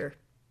the future.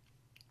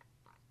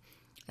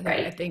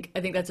 Right. I think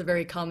that's a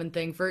very common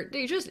thing for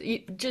just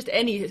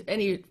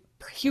any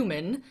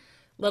human,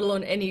 let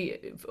alone any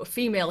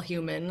female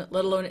human,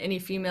 let alone any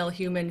female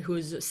human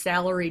whose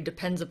salary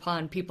depends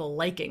upon people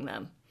liking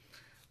them,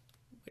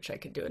 which I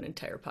could do an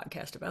entire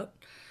podcast about.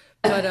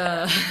 But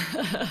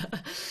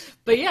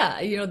but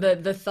yeah,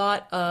 the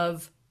thought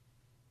of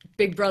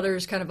Big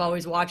Brother's kind of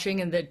always watching,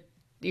 and that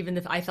even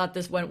if I thought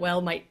this went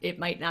well, it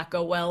might not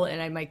go well,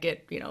 and I might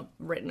get,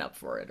 written up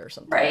for it or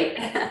something. Right.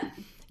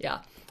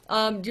 Yeah.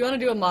 Do you want to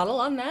do a model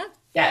on that?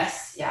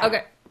 Yes. Yeah.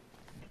 Okay.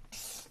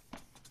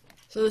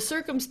 So the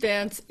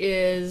circumstance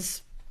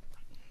is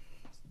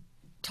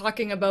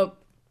talking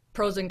about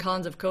pros and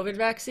cons of COVID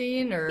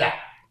vaccine, or? Yeah.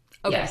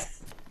 Okay.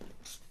 Yes.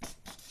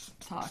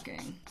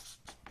 Talking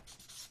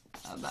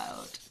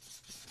about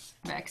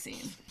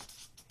vaccine.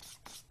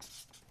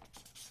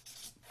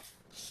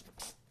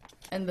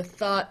 And the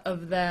thought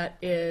of that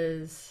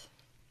is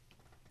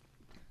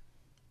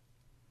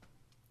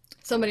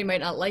somebody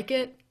might not like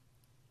it.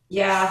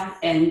 Yeah,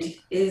 and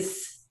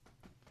is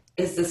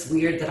this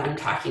weird that I'm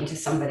talking to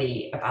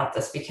somebody about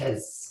this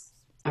because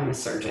I'm a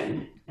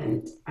surgeon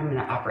and I'm going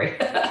to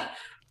operate?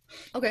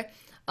 Okay.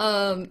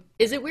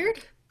 Is it weird?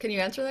 Can you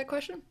answer that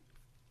question?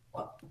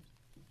 Well,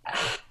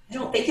 I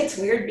don't think it's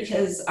weird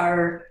because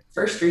our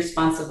first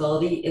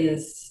responsibility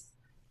is,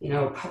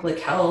 public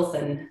health,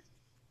 and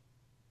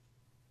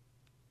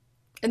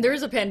there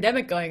is a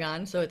pandemic going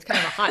on, so it's kind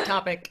of a hot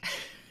topic.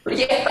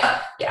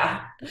 Yeah,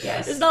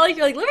 yes. It's not like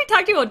you're like, let me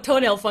talk to you about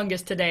toenail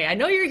fungus today. I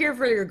know you're here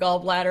for your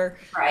gallbladder.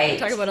 Right.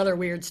 Talk about other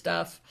weird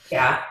stuff.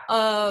 Yeah.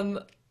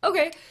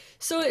 Okay,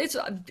 so it's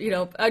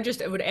I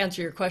just would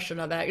answer your question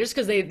on that just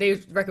because they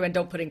recommend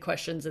don't putting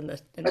questions in the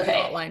thought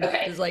Okay. line.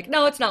 Okay. It's like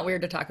no, it's not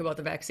weird to talk about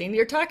the vaccine.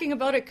 You're talking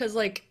about it because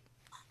like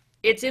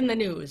it's in the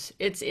news,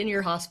 it's in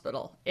your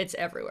hospital, it's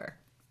everywhere.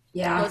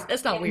 So Yeah.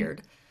 it's not And,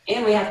 weird.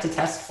 and we have to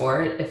test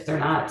for it if they're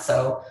not.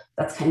 So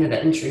that's kind of the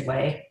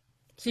entryway.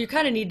 So you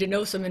kind of need to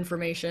know some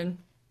information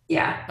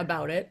Yeah.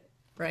 about it,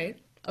 right?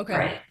 Okay.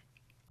 Right.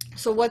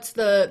 So what's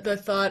the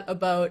thought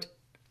about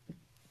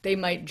they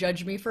might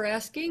judge me for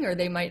asking or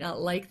they might not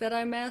like that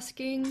I'm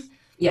asking?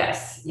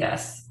 Yes.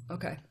 Yes.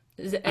 Okay.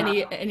 Is it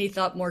Uh, any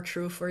thought more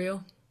true for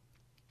you?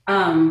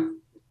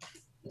 Um,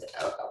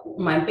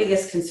 my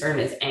biggest concern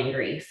is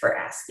angry for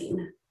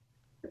asking.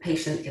 The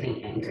patient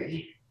getting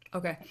angry.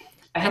 Okay.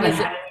 I And haven't is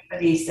it had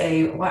anybody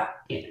say what,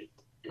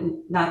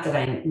 not that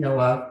I know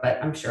of,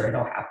 but I'm sure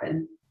it'll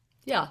happen.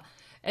 yeah.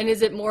 And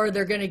is it more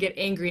they're going to get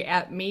angry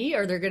at me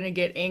or they're going to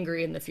get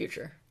angry in the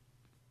future?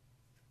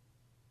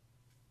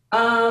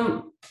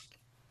 Um,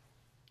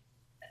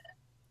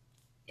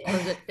 Or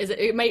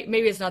it might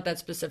maybe it's not that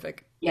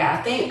specific.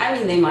 yeah, I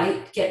mean, they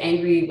might get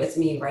angry with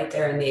me right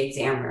there in the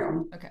exam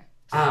room. Okay.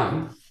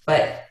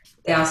 But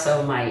they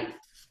also might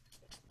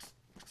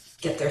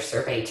get their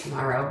survey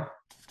tomorrow.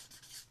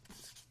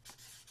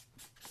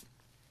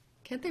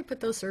 Can't they put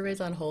those surveys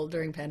on hold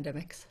during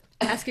pandemics?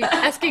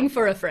 Asking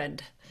for a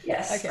friend.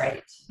 Yes, Okay.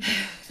 right.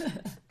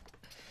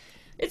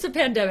 It's a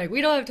pandemic.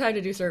 We don't have time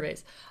to do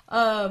surveys.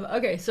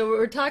 Okay, so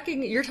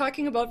you're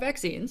talking about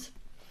vaccines,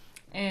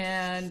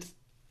 and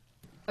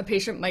a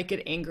patient might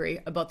get angry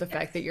about the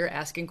fact that you're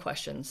asking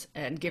questions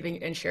and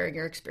giving and sharing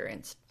your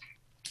experience.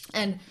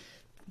 And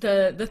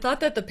the thought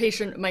that the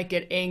patient might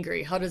get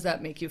angry, how does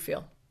that make you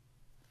feel?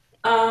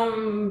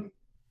 Um,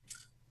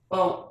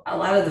 well, a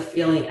lot of the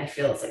feeling I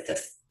feel is like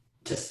this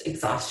just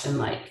exhaustion,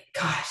 like,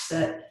 gosh,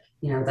 that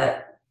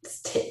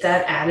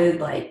added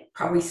like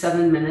probably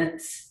 7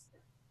 minutes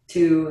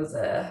to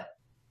the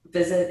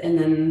visit, and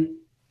then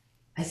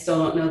I still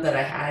don't know that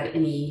I had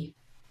any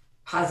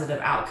positive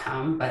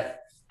outcome, but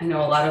I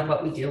know a lot of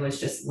what we do is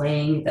just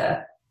laying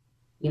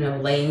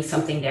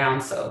something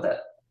down so that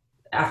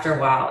after a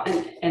while,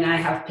 and I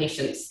have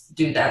patients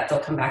do that, they'll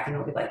come back and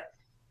they'll be like,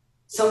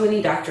 so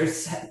many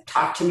doctors have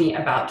talked to me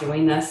about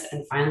doing this,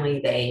 and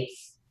finally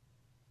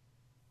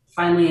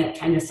it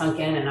kind of sunk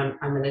in, and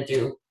I'm going to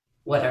do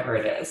whatever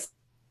it is.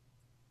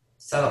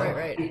 So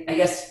Right. I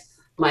guess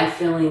my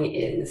feeling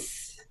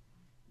is,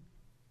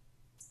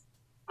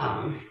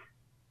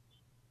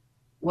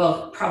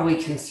 well,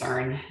 probably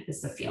concern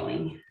is the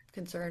feeling.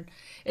 Concern.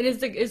 And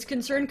is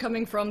concern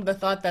coming from the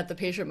thought that the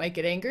patient might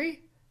get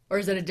angry, or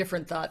is it a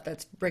different thought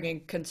that's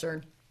bringing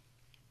concern?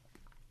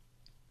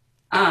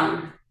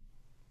 Um,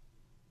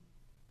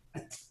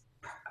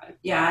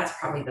 yeah, it's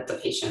probably that the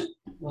patient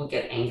will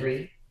get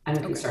angry. I'm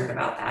Okay. concerned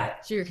about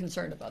that. So you're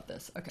concerned about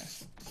this. Okay.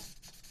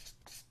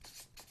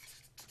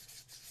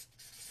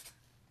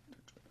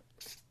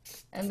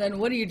 And then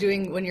what are you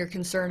doing when you're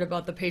concerned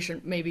about the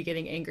patient maybe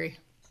getting angry?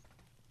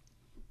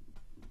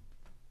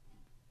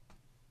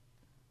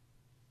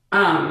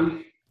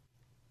 Um,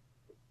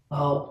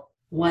 well,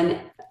 one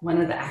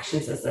of the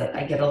actions is that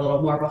I get a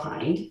little more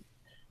behind.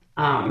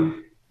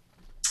 Um,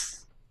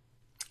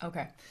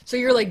 Okay. So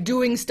you're like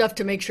doing stuff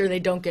to make sure they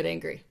don't get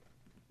angry.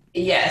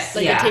 yes,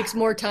 Like it yeah, takes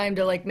more time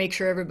to like make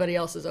sure everybody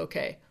else is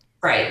okay.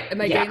 right, Am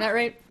I yeah, getting that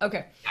right?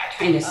 Okay.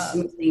 trying to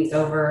smooth things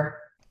over.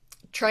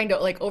 Trying to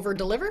like over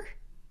deliver?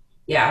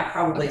 Yeah,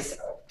 probably Okay. so.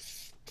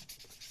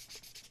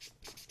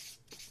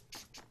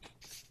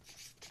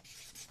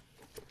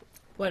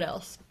 What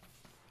else?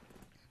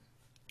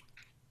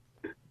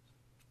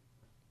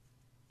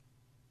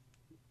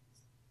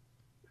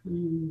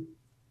 Hmm.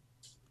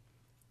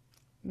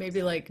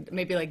 Maybe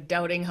like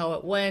doubting how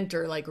it went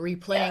or like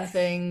replaying Yes,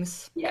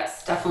 things.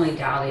 yes, definitely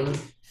doubting.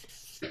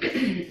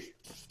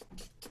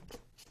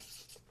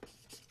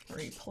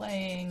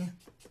 Replaying.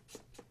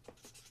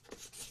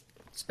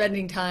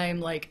 Spending time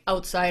like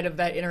outside of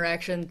that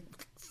interaction,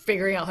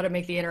 figuring out how to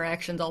make the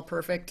interactions all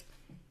perfect,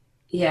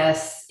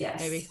 Yes,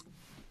 maybe. yes.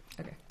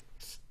 Okay.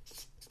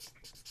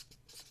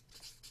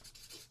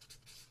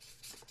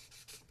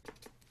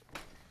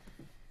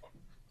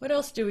 What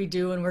else do we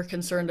do when we're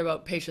concerned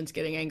about patients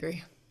getting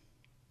angry?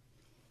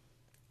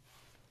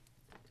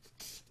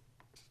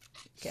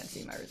 Can't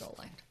see my result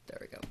line. There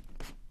we go.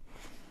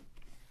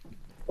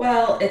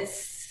 Well,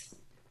 it's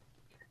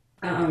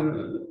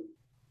um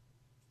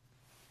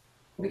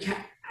we can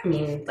I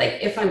mean, like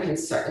if I'm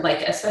concerned,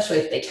 like especially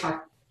if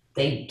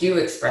they do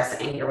express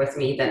anger with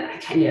me, then I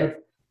kind of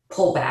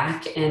pull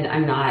back, and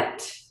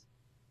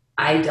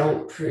I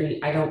don't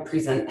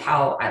present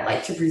how I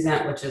like to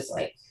present, which is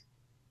like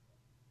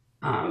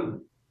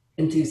um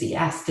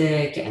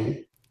enthusiastic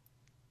and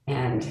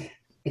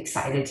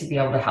excited to be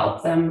able to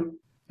help them.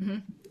 Hmm.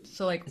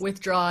 So like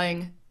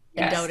withdrawing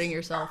and doubting Yes.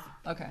 yourself.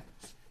 Okay.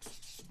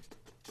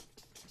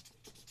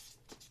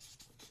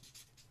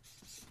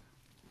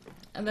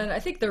 And then I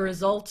think the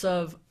results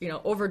of,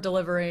 over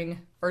delivering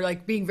or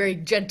like being very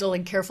gentle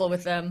and careful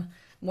with them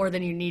more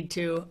than you need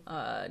to,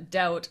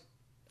 doubt,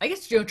 I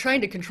guess,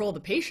 trying to control the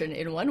patient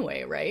in one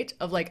way, right?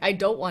 Of like, I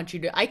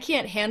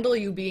can't handle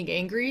you being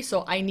angry,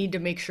 so I need to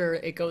make sure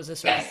it goes a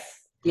certain way. Yes.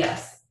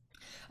 Yes.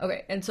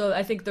 Okay, and so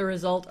I think the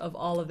result of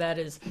all of that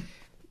is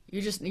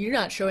you're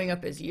not showing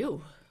up as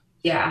you,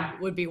 Yeah.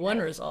 would be one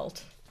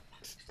result.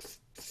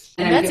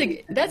 And And I'm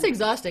good. that's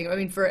exhausting. I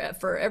mean,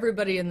 for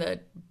everybody in the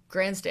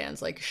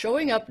grandstands, like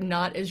showing up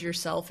not as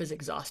yourself is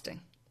exhausting.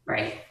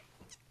 Right.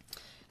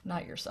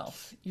 Not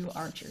yourself. You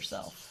aren't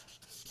yourself.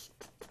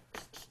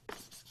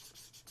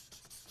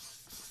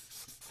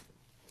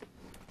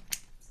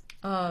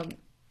 Um,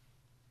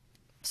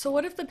 so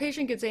what if the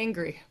patient gets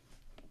angry?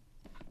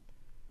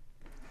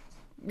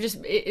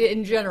 Just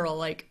in general,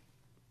 like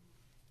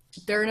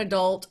they're an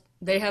adult,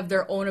 they have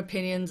their own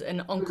opinions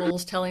and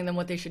uncles telling them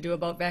what they should do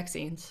about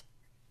vaccines.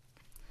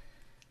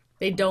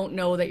 They don't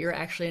know that you're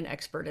actually an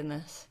expert in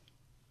this.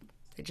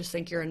 They just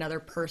think you're another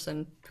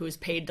person who is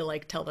paid to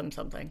like tell them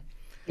something.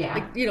 Yeah.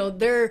 Like,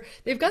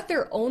 they've got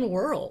their own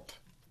world.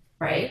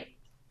 Right.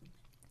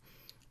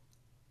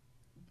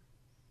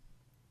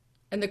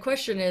 And the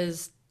question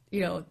is,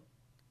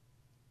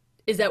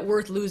 is that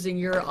worth losing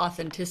your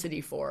authenticity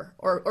for,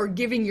 or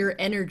giving your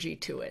energy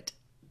to it,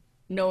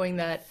 knowing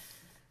that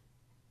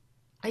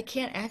I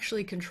can't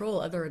actually control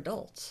other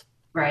adults?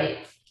 Right.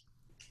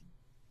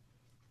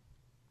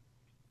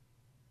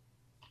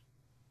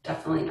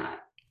 Definitely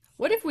not.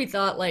 What if we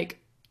thought like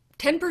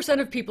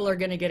 10% of people are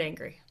going to get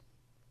angry?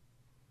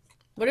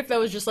 What if that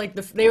was just like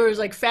there was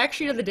like fact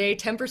sheet of the day,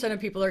 10%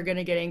 of people are going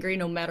to get angry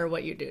no matter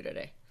what you do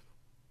today?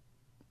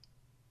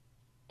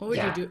 What would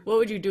Yeah. you do? What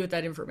would you do with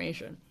that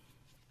information?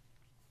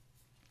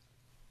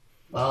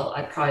 Well,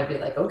 I'd probably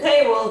be like,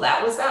 okay, well,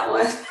 that was that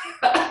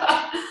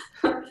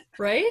one.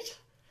 Right?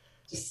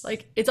 Just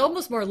Like it's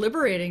almost more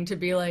liberating to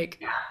be like,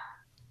 yeah.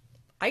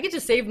 I get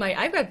to save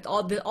I've got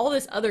all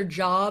this other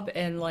job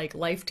and like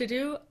life to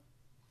do.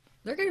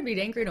 They're going to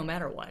be angry no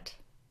matter what.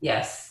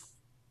 Yes.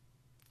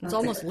 It's That's a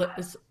almost, good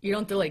you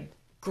don't have to like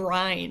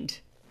grind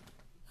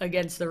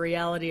against the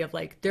reality of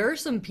like, there are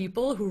some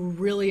people who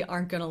really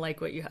aren't going to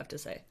like what you have to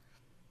say.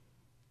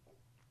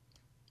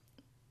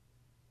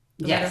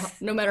 Yes.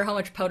 No matter how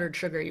much powdered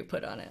sugar you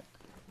put on it.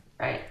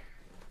 Right.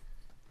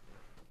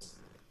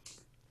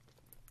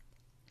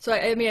 So,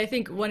 I mean, I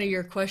think one of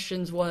your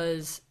questions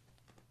was,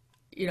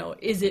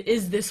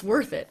 is this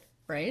worth it?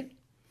 Right?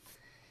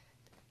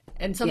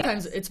 And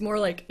sometimes Yes. it's more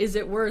like, is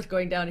it worth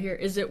going down here?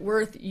 Is it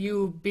worth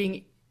you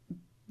being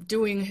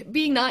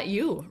not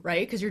you,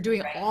 right? Because you're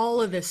doing Right.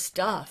 all of this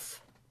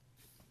stuff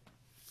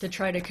to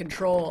try to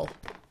control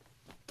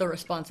the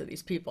response of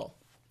these people.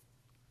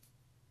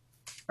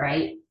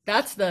 Right.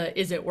 That's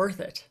is it worth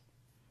it?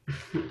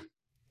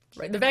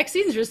 Right. The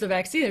vaccine is just the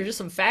vaccine. There's just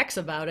some facts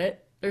about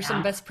it. There's some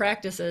Yeah. best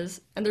practices,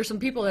 and there's some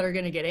people that are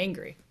going to get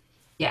angry.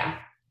 Yeah.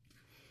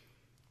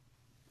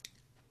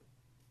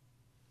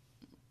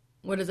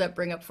 What does that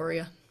bring up for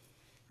you?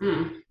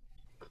 Hmm.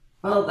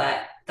 Well,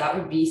 that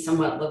would be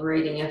somewhat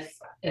liberating if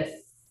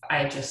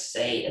I just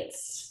say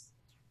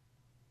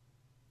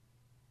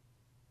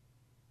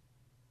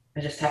I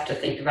just have to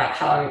think about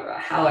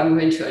how I'm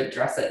going to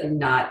address it and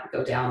not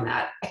go down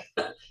that.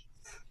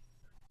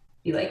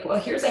 Be like, well,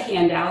 here's a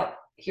handout.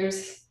 I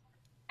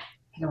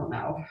don't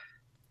know.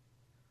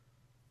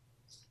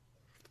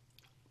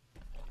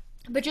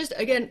 But just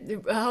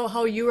again,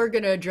 how you are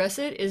going to address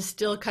it is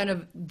still kind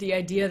of the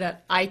idea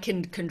that I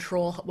can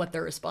control what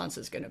their response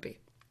is going to be.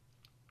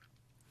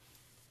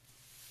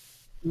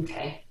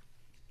 Okay.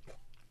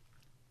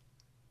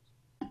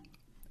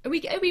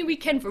 I mean, we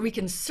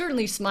can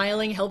certainly,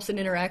 smiling helps in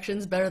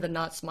interactions better than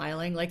not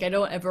smiling. Like I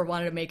don't ever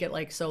want to make it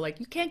like so like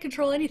you can't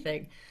control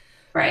anything.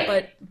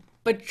 Right.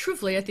 But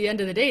truthfully, at the end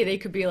of the day, they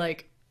could be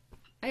like,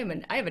 I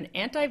have an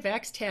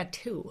anti-vax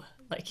tattoo.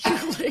 Like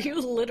you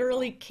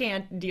literally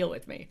can't deal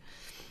with me.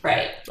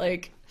 Right.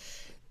 Like,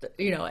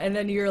 and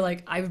then you're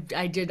like,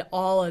 I did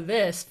all of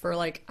this for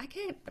like I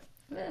can't.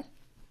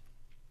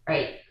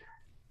 Right.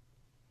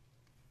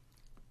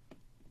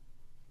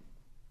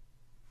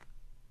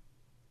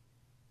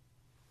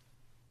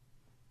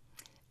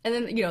 And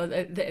then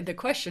the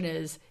question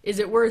is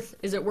it worth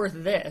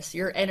this,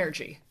 your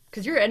energy?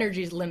 Because your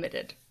energy is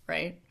limited,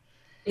 right?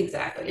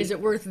 Exactly. Is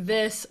it worth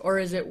this, or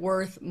is it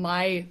worth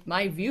my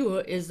view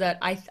is that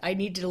I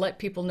need to let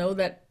people know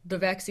that the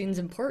vaccine's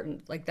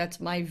important. Like that's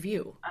my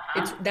view.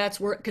 That's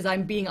where, because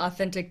I'm being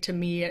authentic to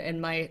me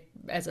and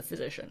as a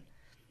physician.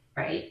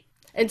 Right.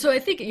 And so I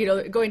think,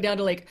 going down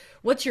to like,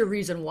 what's your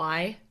reason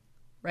why,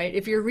 right?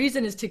 If your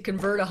reason is to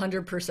convert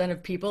 100%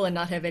 of people and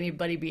not have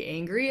anybody be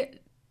angry,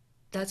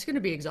 that's going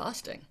to be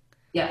exhausting.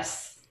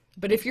 Yes.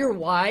 But if your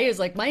why is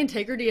like, my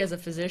integrity as a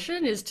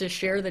physician is to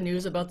share the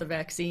news about the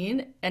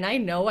vaccine, and I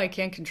know I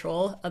can't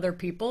control other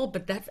people,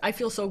 but that I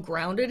feel so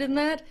grounded in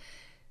that,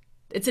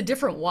 it's a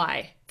different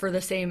why for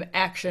the same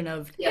action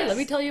of, hey, Yes. let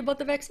me tell you about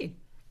the vaccine.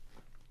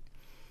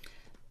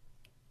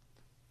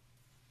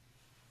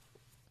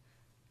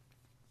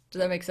 Does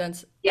that make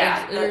sense?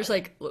 Yeah,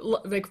 Like,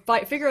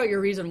 there's figure out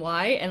your reason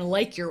why and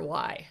like your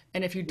why.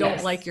 And if you don't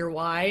Yes. like your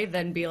why,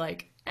 then be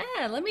like,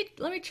 let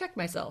me check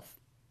myself.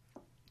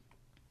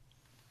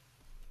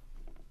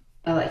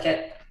 I like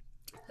it.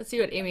 Let's see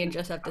what Amy and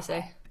Jess have to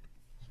say.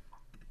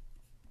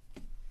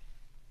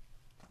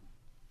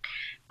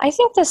 I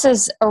think this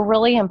is a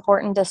really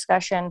important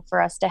discussion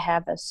for us to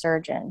have as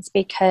surgeons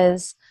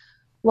because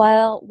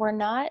while we're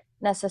not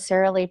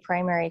necessarily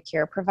primary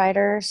care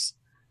providers,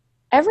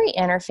 every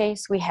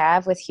interface we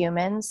have with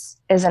humans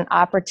is an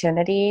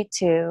opportunity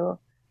to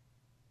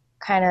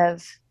kind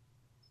of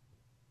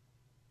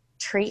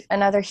treat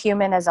another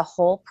human as a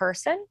whole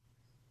person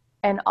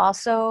and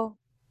also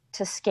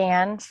to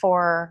scan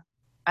for,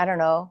 I don't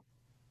know,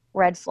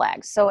 red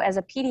flags. So as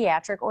a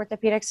pediatric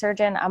orthopedic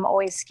surgeon, I'm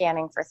always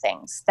scanning for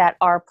things that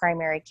are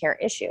primary care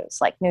issues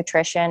like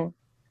nutrition,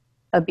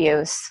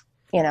 abuse,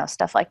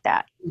 stuff like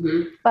that.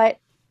 Mm-hmm. But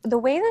the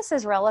way this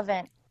is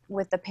relevant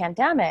with the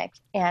pandemic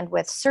and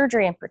with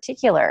surgery in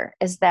particular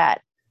is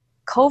that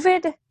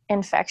COVID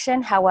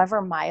infection,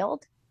 however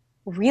mild,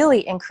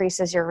 really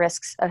increases your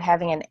risks of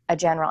having a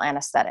general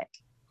anesthetic.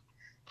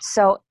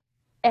 So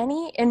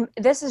and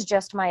this is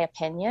just my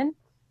opinion,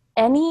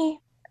 any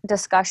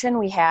discussion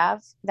we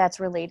have that's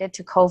related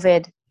to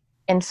COVID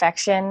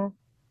infection,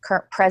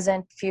 current,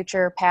 present,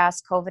 future,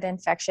 past COVID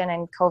infection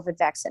and COVID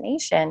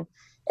vaccination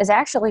is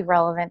actually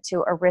relevant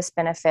to a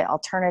risk-benefit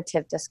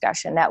alternative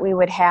discussion that we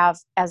would have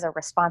as a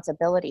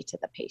responsibility to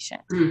the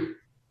patient. Mm.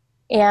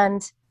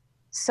 And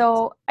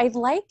so I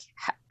like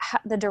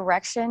the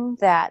direction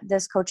that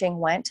this coaching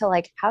went to,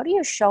 like, how do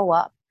you show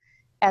up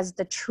as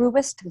the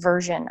truest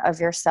version of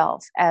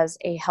yourself as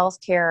a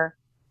healthcare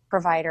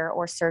provider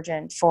or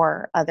surgeon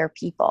for other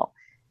people?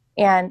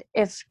 And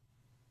if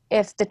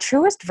the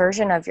truest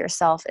version of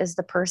yourself is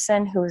the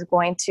person who is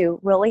going to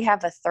really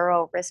have a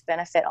thorough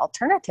risk-benefit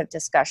alternative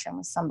discussion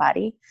with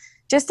somebody,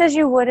 just as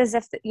you would as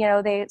if,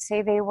 they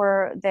say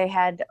they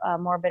had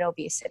morbid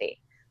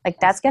obesity, like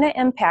that's going to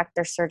impact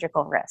their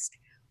surgical risk.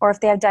 Or if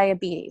they have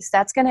diabetes,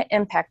 that's going to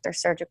impact their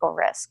surgical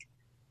risk.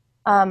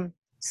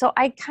 So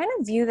I kind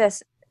of view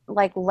this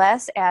like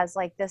less as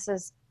like, this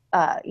is,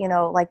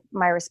 like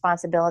my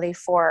responsibility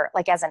for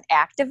like as an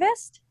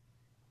activist,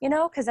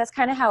 because that's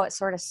kind of how it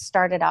sort of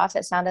started off.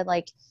 It sounded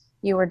like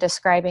you were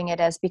describing it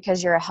as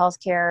because you're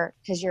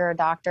a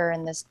doctor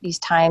in these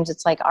times,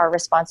 it's like our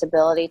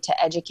responsibility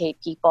to educate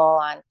people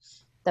on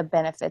the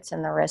benefits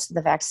and the risks of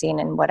the vaccine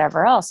and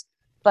whatever else.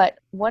 But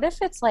what if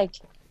it's like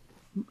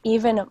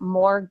even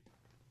more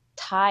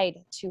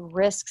tied to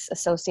risks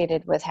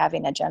associated with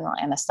having a general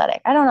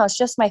anesthetic? I don't know. It's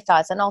just my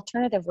thoughts, an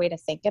alternative way to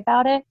think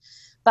about it.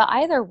 But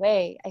either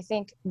way, I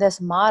think this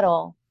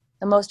model,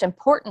 the most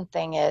important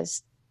thing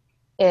is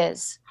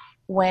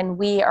when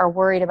we are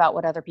worried about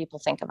what other people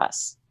think of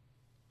us.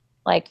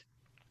 Like,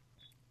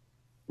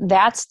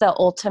 that's the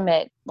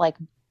ultimate, like,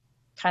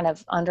 kind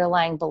of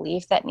underlying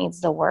belief that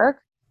needs the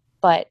work.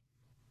 But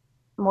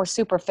more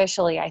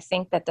superficially, I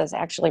think that that's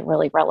actually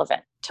really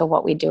relevant to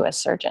what we do as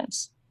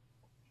surgeons.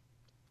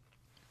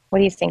 What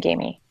do you think,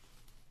 Amy?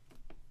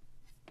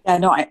 Yeah,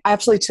 no, I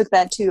absolutely took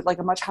that to like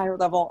a much higher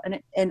level.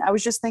 And I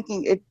was just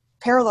thinking it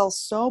parallels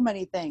so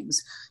many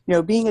things,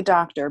 being a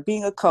doctor,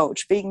 being a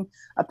coach, being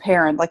a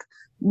parent. Like,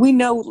 we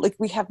know, like,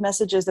 we have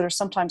messages that are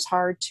sometimes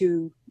hard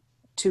to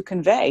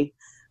convey,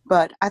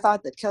 but I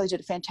thought that Kelly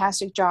did a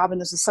fantastic job. And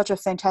this is such a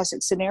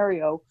fantastic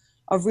scenario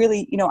of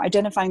really,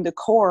 identifying the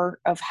core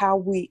of how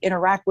we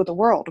interact with the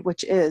world,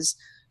 which is,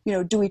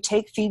 do we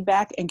take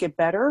feedback and get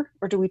better,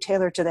 or do we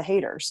tailor to the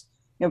haters?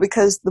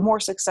 Because the more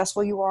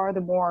successful you are, the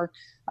more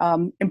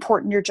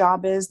important your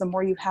job is, the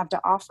more you have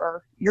to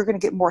offer, you're going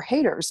to get more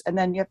haters. And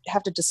then you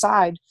have to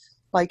decide,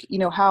 like,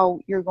 how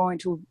you're going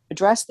to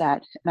address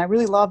that. And I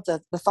really love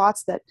the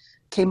thoughts that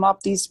came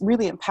up, these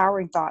really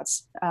empowering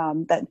thoughts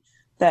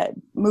that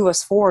move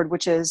us forward,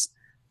 which is,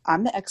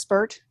 I'm the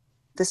expert.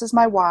 This is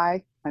my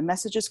why. My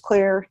message is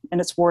clear and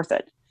it's worth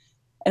it.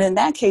 And in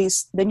that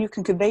case, then you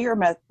can convey your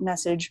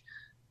message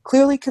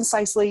clearly,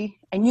 concisely,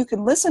 and you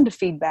can listen to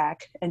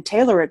feedback and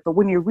tailor it. But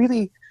when you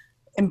really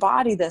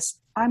embody this,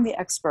 I'm the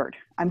expert,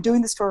 I'm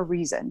doing this for a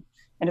reason,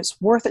 and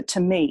it's worth it to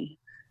me.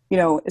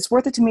 It's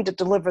worth it to me to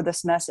deliver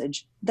this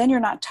message. Then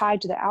you're not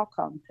tied to the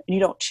outcome, and you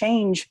don't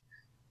change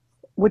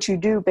what you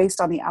do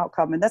based on the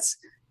outcome. And that's,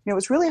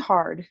 it's really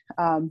hard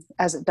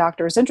as a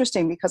doctor. It's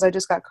interesting because I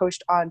just got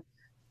coached on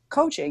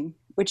coaching,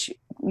 which,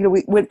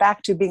 we went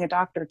back to being a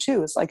doctor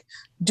too. It's like,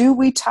 do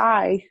we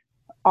tie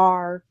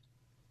our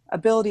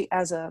ability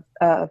as a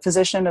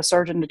physician, a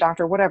surgeon, a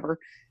doctor, whatever,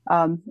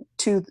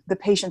 to the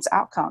patient's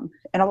outcome?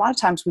 And a lot of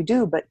times we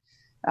do, but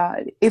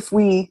if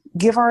we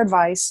give our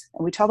advice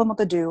and we tell them what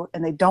to do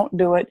and they don't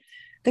do it,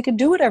 they can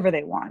do whatever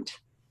they want.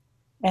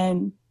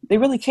 And they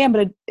really can,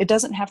 but it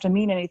doesn't have to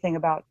mean anything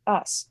about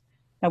us.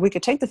 Now, we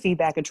could take the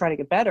feedback and try to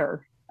get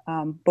better,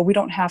 but we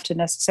don't have to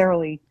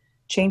necessarily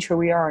change who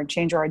we are and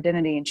change our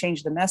identity and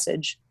change the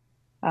message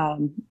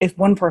if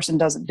one person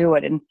doesn't do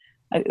it. And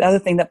the other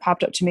thing that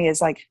popped up to me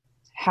is like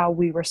how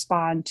we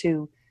respond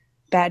to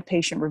bad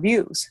patient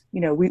reviews.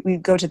 We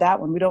go to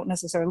that one. We don't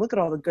necessarily look at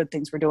all the good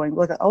things we're doing.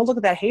 Look at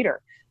that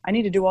hater. I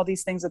need to do all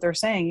these things that they're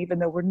saying, even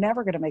though we're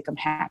never going to make them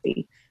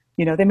happy.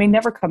 They may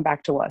never come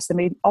back to us. They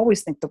may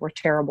always think that we're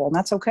terrible, and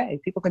that's okay.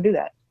 People can do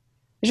that.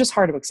 It's just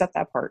hard to accept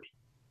that part.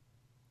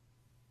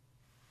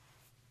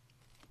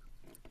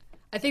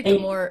 I think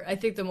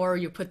the more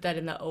you put that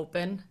in the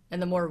open,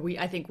 and the more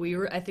I think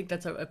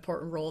that's an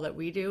important role that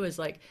we do, is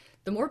like,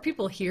 the more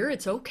people hear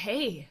it's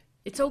okay.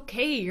 It's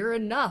okay. You're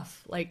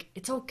enough. Like,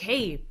 it's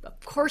okay. Of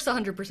course,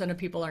 100% of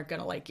people aren't going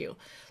to like you.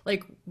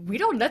 Like,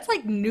 that's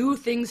like new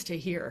things to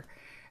hear.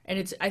 And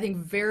it's, I think,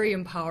 very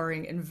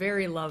empowering and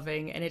very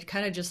loving. And it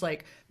kind of just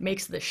like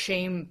makes the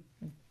shame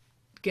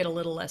get a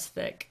little less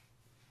thick.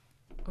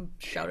 I'll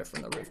shout it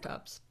from the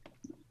rooftops.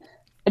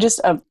 I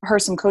just heard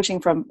some coaching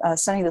from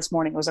Sunny this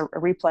morning. It was a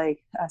replay.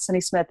 Sunny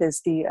Smith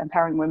is the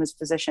Empowering Women's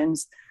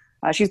Physicians.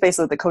 She's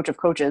basically the coach of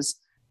coaches.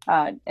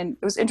 And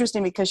it was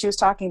interesting because she was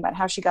talking about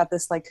how she got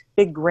this like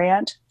big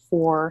grant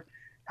for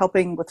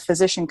helping with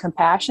physician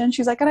compassion.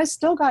 She's like, and I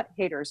still got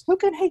haters. Who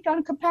can hate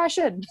on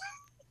compassion?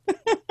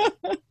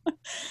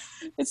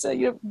 It's so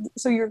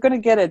you're going to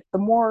get it. The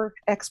more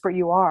expert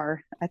you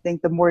are, I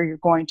think the more you're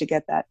going to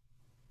get that.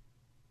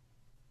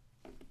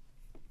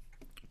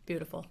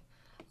 Beautiful.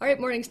 All right,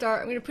 Morningstar,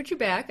 I'm going to put you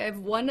back. I have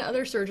one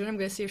other surgeon. I'm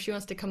going to see if she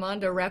wants to come on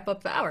to wrap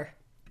up the hour.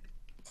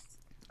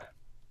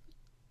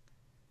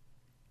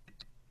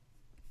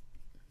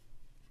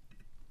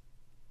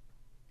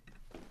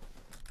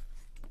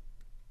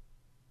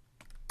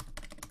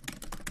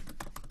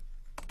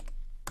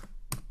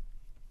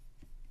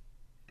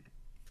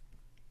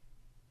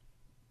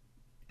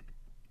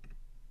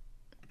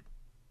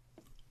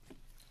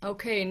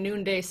 Okay,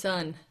 noonday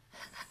sun.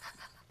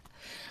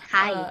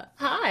 Hi.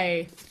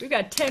 Hi. We've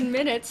got 10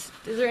 minutes.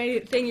 Is there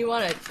anything you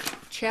want to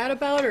chat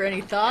about, or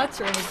any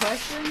thoughts or any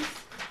questions?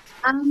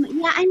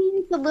 Yeah, I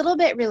mean, it's a little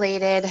bit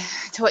related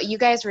to what you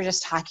guys were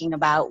just talking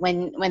about.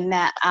 When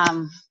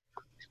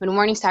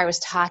Morningstar was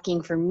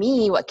talking, for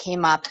me, what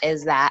came up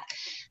is that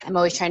I'm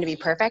always trying to be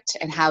perfect,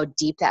 and how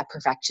deep that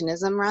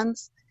perfectionism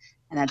runs,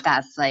 and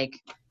that's like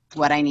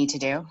what I need to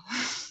do,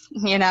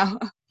 you know?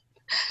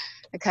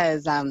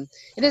 Because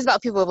it is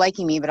about people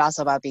liking me, but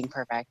also about being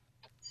perfect.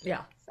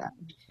 Yeah, so.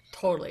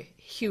 Totally.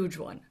 Huge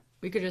one.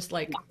 We could just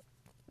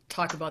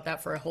talk about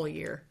that for a whole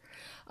year.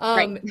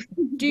 Right.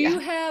 Do you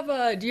have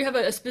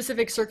a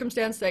specific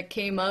circumstance that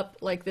came up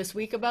like this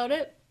week about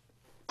it?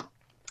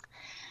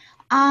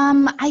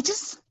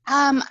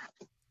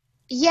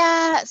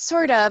 Yeah,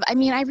 sort of. I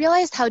mean, I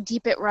realized how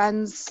deep it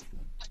runs,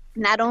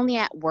 not only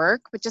at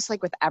work, but just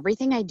like with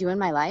everything I do in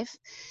my life,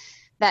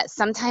 that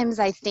sometimes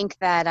I think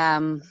that,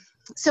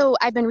 so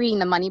I've been reading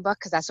the Money book,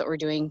 because that's what we're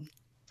doing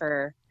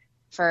for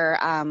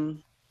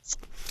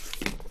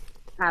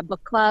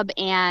book club,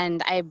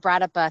 and I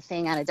brought up a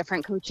thing on a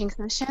different coaching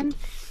session,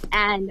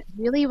 and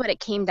really what it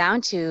came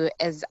down to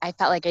is I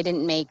felt like I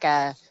didn't make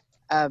a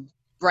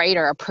right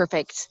or a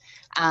perfect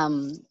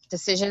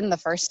decision the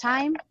first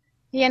time,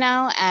 you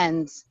know,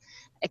 and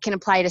it can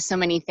apply to so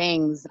many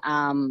things,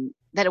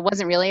 that it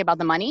wasn't really about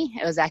the money.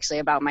 It was actually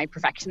about my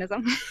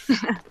perfectionism.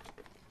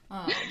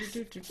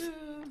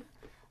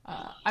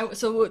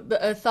 So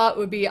the thought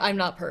would be, I'm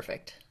not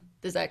perfect.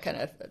 Is that kind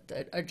of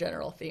a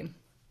general theme?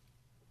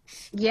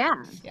 Yeah.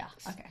 Yeah.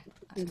 Okay.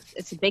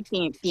 It's a big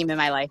theme in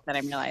my life that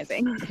I'm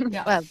realizing.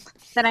 Yeah. Well,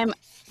 that I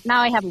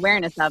have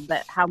awareness of,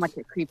 but how much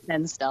it creeps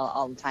in still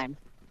all the time.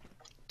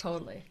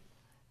 Totally.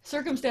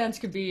 Circumstance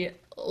could be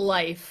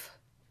life.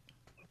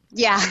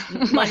 Yeah.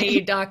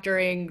 Money,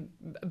 doctoring,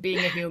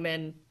 being a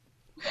human.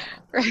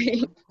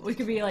 Right. We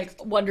could be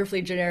like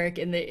wonderfully generic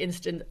in the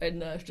instant,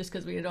 just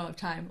because we don't have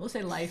time. We'll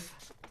say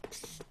life.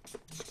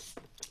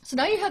 So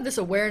now you have this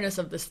awareness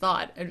of this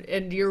thought,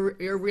 and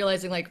you're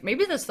realizing like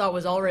maybe this thought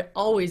was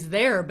always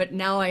there, but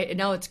now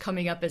it's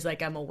coming up as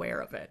like I'm aware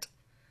of it.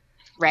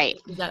 Right.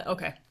 Is that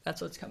okay? That's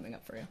what's coming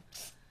up for you.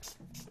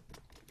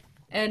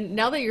 And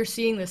now that you're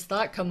seeing this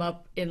thought come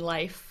up in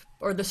life,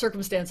 or the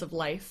circumstance of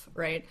life,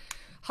 right?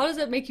 How does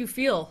that make you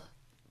feel?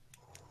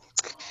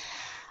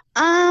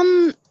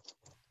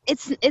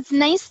 It's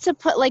nice to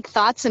put like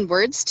thoughts and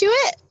words to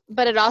it,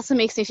 but it also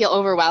makes me feel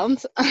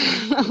overwhelmed.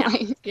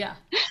 Yeah.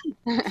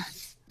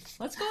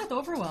 Let's go with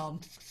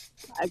overwhelmed.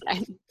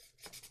 Okay.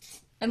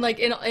 And like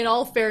in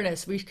all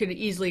fairness, we could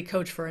easily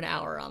coach for an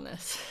hour on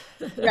this.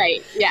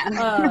 Right.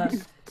 Yeah.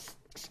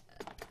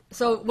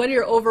 So when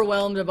you're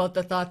overwhelmed about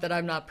the thought that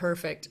I'm not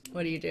perfect,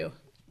 what do you do?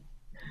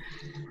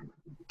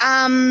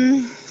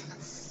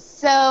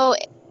 So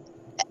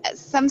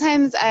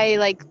sometimes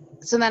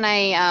then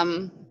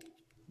I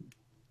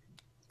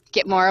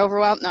get more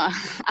overwhelmed. No.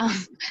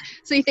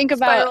 So you think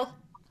about Spiral.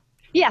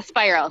 Yeah,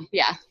 spiral.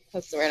 Yeah,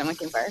 that's the word I'm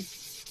looking for.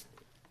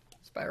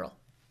 Spiral.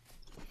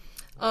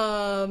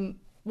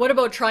 What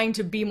about trying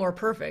to be more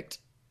perfect?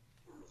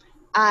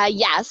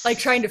 Yes. Like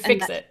trying to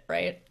fix it,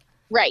 right?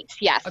 Right.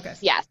 Yes. Okay.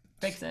 Yes.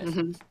 Fix it.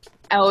 Mm-hmm.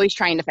 I'm always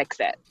trying to fix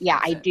it. Yeah,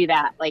 I do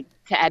that like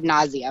to ad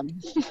nauseum.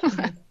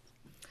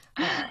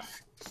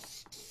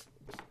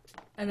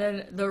 And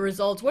then the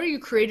results, what are you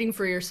creating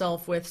for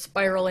yourself with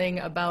spiraling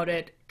about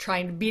it,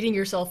 beating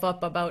yourself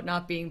up about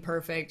not being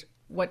perfect?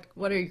 What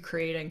are you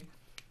creating?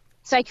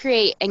 So I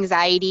create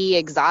anxiety,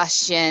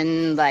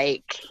 exhaustion,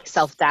 like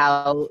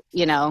self-doubt,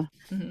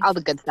 all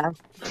the good stuff.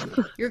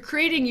 You're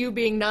creating you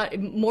being not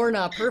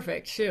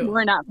perfect too.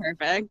 We're not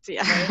perfect.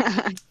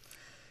 Yeah. Right?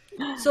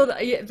 So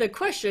the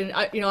question,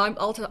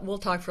 we'll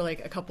talk for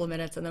like a couple of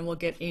minutes, and then we'll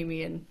get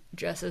Amy and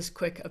Jess's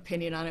quick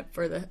opinion on it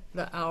for the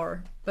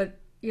hour. But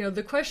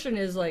the question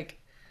is like,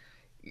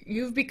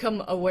 you've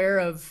become aware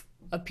of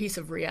a piece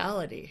of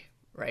reality,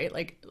 right?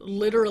 Like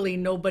literally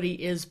nobody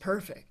is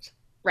perfect,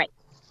 Right.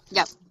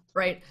 Yep.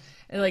 right?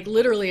 And like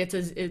literally it's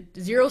a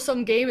zero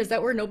sum game. Is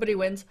that where nobody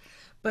wins?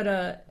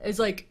 But it's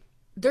like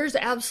there's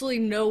absolutely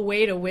no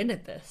way to win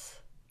at this.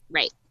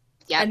 Right.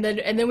 Yeah. And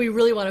then we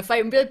really want to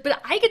fight.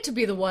 But I get to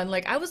be the one,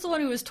 like I was the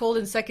one who was told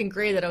in second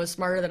grade that I was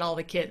smarter than all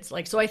the kids.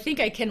 Like, so I think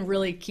I can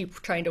really keep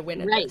trying to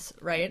win at Right. this,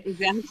 right?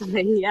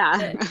 Exactly.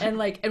 Yeah.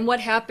 And what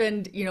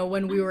happened,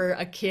 when we were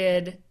a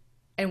kid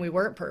and we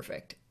weren't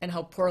perfect, and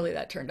how poorly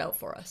that turned out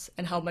for us,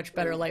 and how much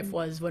better life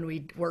was when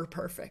we were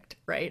perfect,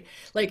 right?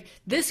 Like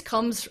this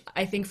comes,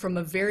 I think, from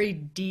a very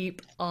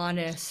deep,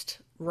 honest,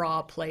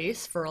 raw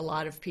place for a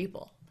lot of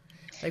people.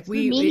 Like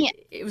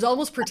it was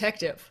almost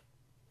protective.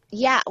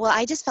 Yeah. Well,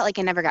 I just felt like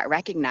I never got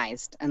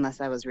recognized unless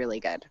I was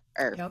really good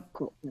or Yep.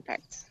 cool.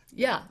 Perfect.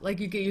 Yeah, like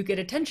you get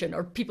attention,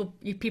 or people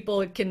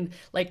can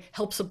like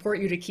help support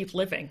you to keep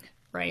living,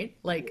 right?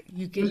 Like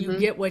you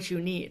get what you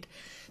need.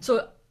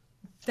 So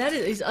that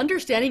is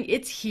understanding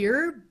it's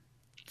here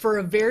for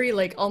a very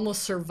like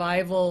almost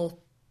survival,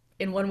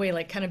 in one way,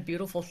 like kind of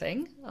beautiful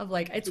thing of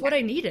like it's what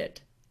I needed,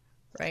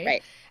 right?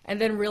 Right.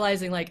 And then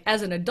realizing like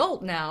as an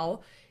adult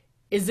now,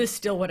 is this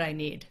still what I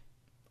need?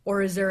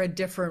 Or is there a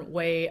different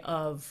way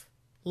of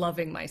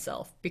loving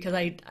myself? Because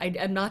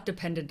I'm not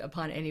dependent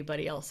upon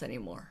anybody else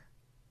anymore.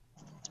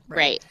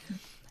 Right.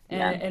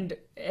 And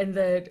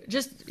the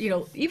just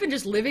even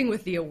just living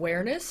with the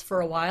awareness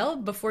for a while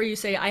before you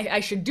say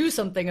I should do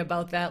something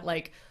about that,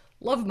 like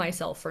love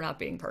myself for not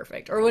being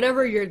perfect, or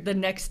whatever the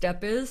next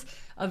step is,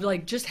 of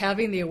like just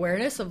having the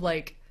awareness of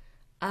like,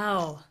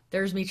 oh,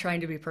 there's me trying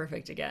to be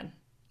perfect again.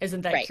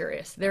 Isn't that Right.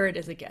 curious? There it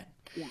is again.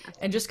 Yeah.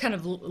 And just kind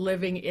of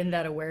living in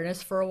that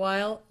awareness for a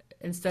while,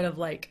 instead of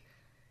like,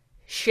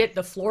 shit,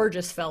 the floor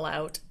just fell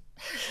out.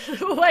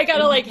 I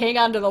gotta like hang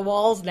on to the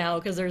walls now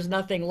because there's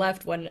nothing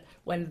left when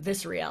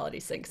this reality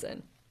sinks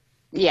in.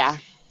 Yeah.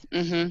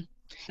 Mm-hmm.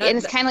 And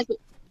it's kind of like,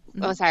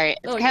 oh, sorry. It's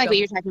Oh, kind of like what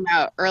you were talking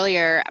about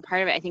earlier. A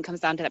part of it, I think, comes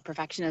down to that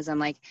perfectionism.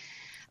 Like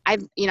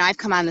I've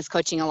come on this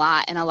coaching a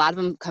lot, and a lot of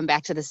them come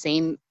back to the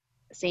same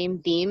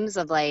themes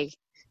of like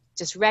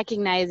just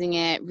recognizing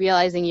it,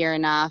 realizing you're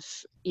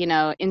enough,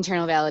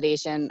 internal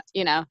validation,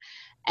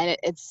 and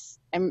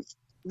and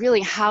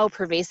really how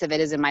pervasive it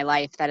is in my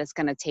life that it's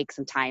going to take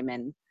some time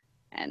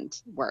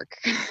and work.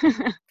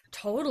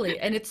 Totally.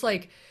 And it's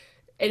like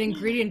an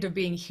ingredient of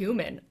being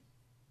human.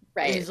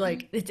 Right. Is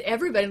like it's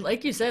everybody,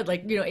 like you said,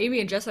 like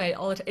Amy and Jess and I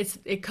all the time,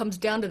 it comes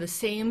down to the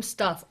same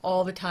stuff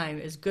all the time: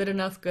 is good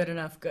enough, good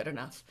enough, good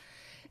enough.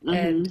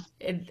 And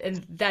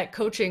that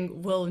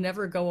coaching will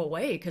never go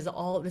away because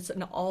it's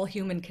an all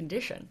human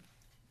condition.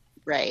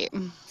 Right.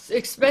 It's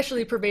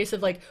especially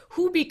pervasive, like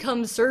who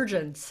becomes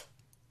surgeons,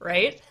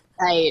 right?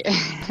 Right.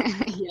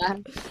 Yeah.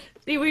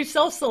 See, we've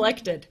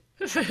self-selected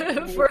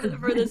for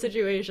the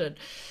situation.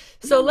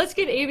 So let's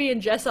get Amy and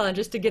Jess on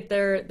just to get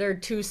their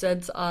 2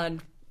 cents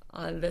on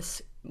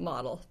this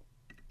model.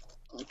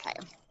 Okay.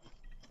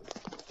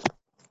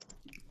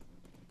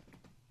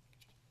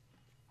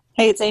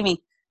 Hey, it's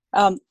Amy.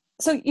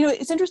 So,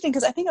 it's interesting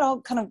because I think it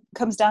all kind of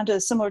comes down to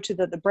similar to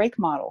the break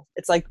model.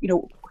 It's like,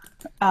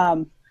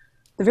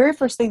 the very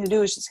first thing to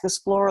do is just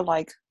explore,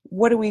 like,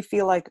 what do we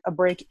feel like a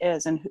break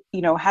is? And,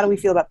 how do we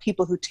feel about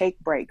people who take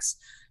breaks?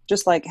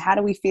 Just like, how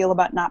do we feel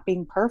about not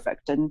being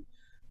perfect? And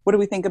what do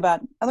we think about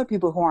other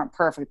people who aren't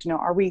perfect?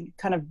 Are we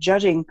kind of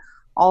judging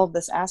all of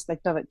this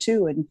aspect of it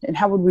too? And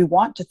how would we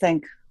want to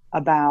think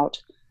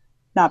about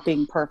not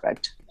being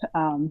perfect?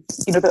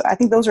 I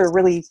think those are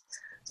really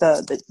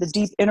the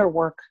deep inner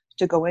work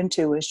to go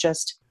into, is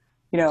just,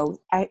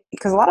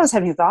 because a lot of us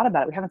haven't even thought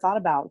about it. We haven't thought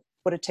about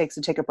what it takes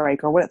to take a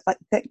break, or what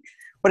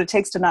it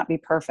takes to not be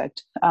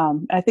perfect.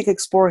 And I think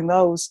exploring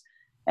those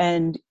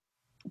and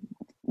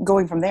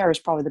going from there is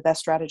probably the best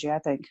strategy, I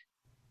think.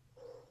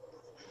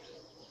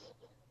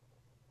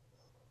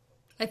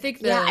 I think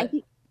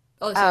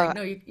oh, sorry.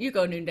 No, you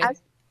go, Noonday.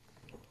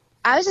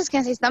 I was just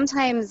going to say,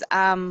 sometimes,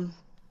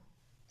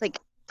 like,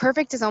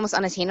 perfect is almost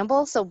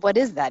unattainable. So what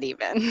is that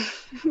even?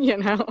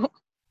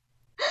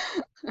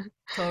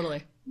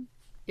 Totally.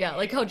 Yeah,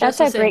 like how Jess That's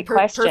a was saying, great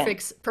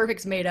question.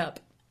 perfect's made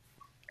up.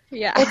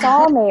 Yeah. It's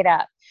all made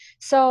up.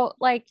 So,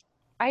 like,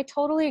 I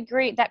totally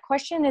agree. That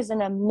question is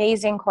an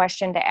amazing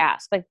question to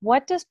ask. Like,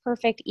 what does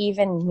perfect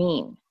even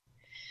mean?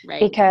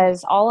 Right.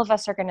 Because all of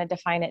us are going to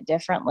define it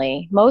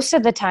differently. Most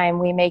of the time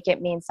we make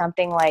it mean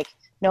something like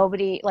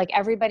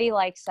everybody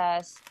likes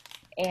us,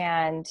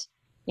 and,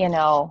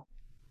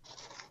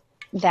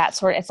 that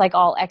sort of, it's like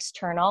all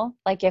external.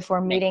 Like if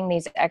we're meeting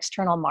these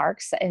external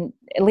marks, and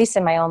at least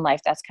in my own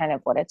life, that's kind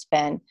of what it's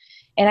been.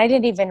 And I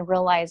didn't even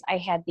realize I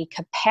had the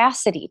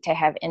capacity to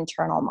have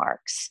internal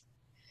marks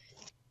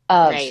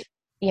of, Right.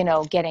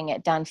 Getting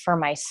it done for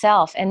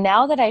myself. And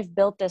now that I've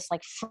built this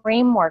like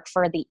framework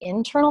for the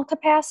internal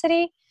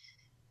capacity,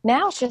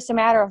 now it's just a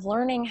matter of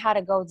learning how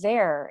to go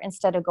there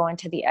instead of going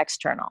to the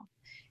external.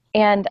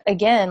 And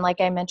again,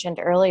 like I mentioned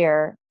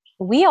earlier,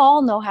 we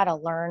all know how to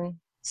learn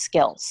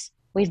skills.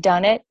 We've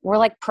done it. We're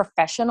like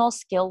professional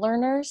skill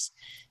learners.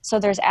 So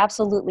there's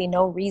absolutely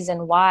no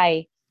reason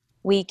why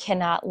we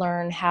cannot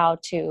learn how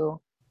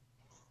to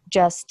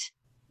just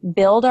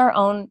build our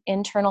own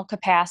internal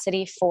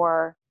capacity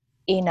for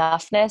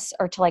enoughness,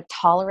 or to like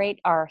tolerate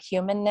our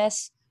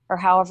humanness, or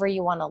however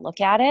you want to look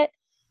at it.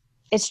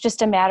 It's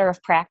just a matter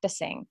of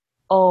practicing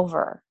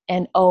over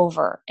and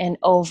over and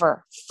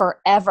over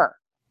forever.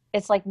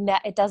 It's like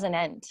it doesn't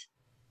end.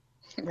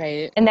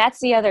 Right. And that's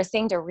the other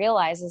thing to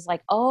realize is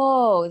like,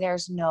 oh,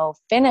 there's no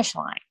finish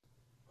line.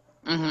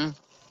 Mm-hmm.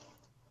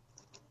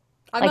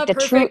 I'm Like not the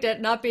perfect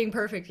at not being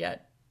perfect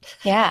yet.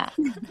 Yeah.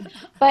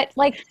 But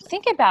like,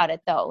 think about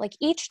it though. Like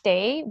each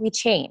day we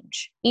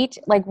change.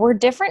 Like we're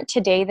different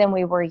today than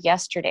we were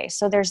yesterday.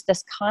 So there's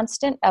this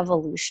constant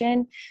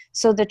evolution.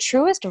 So the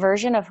truest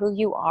version of who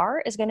you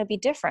are is going to be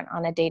different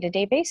on a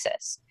day-to-day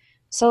basis.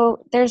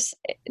 So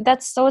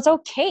so it's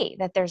okay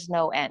that there's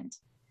no end.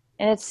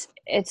 And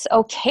it's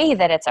okay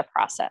that it's a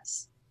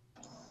process.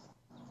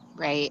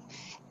 Right.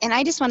 And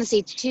I just want to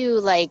say too,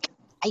 like,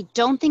 I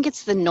don't think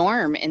it's the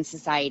norm in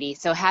society.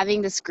 So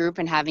having this group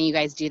and having you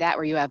guys do that,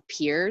 where you have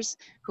peers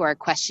who are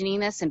questioning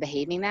this and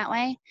behaving that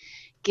way,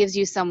 gives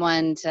you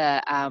someone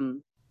to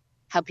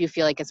help you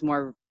feel like it's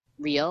more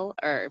real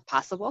or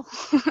possible.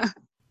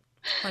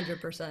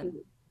 100%.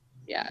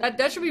 Yeah.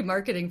 That should be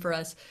marketing for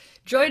us.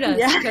 Join us,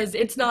 because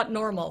it's not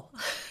normal.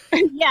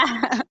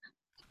 Yeah.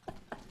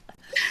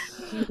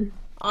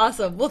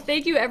 Awesome. Well,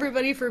 thank you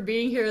everybody for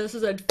being here. This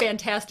was a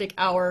fantastic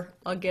hour.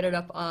 I'll get it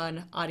up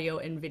on audio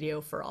and video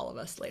for all of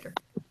us later.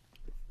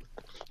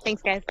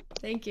 Thanks, guys.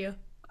 Thank you.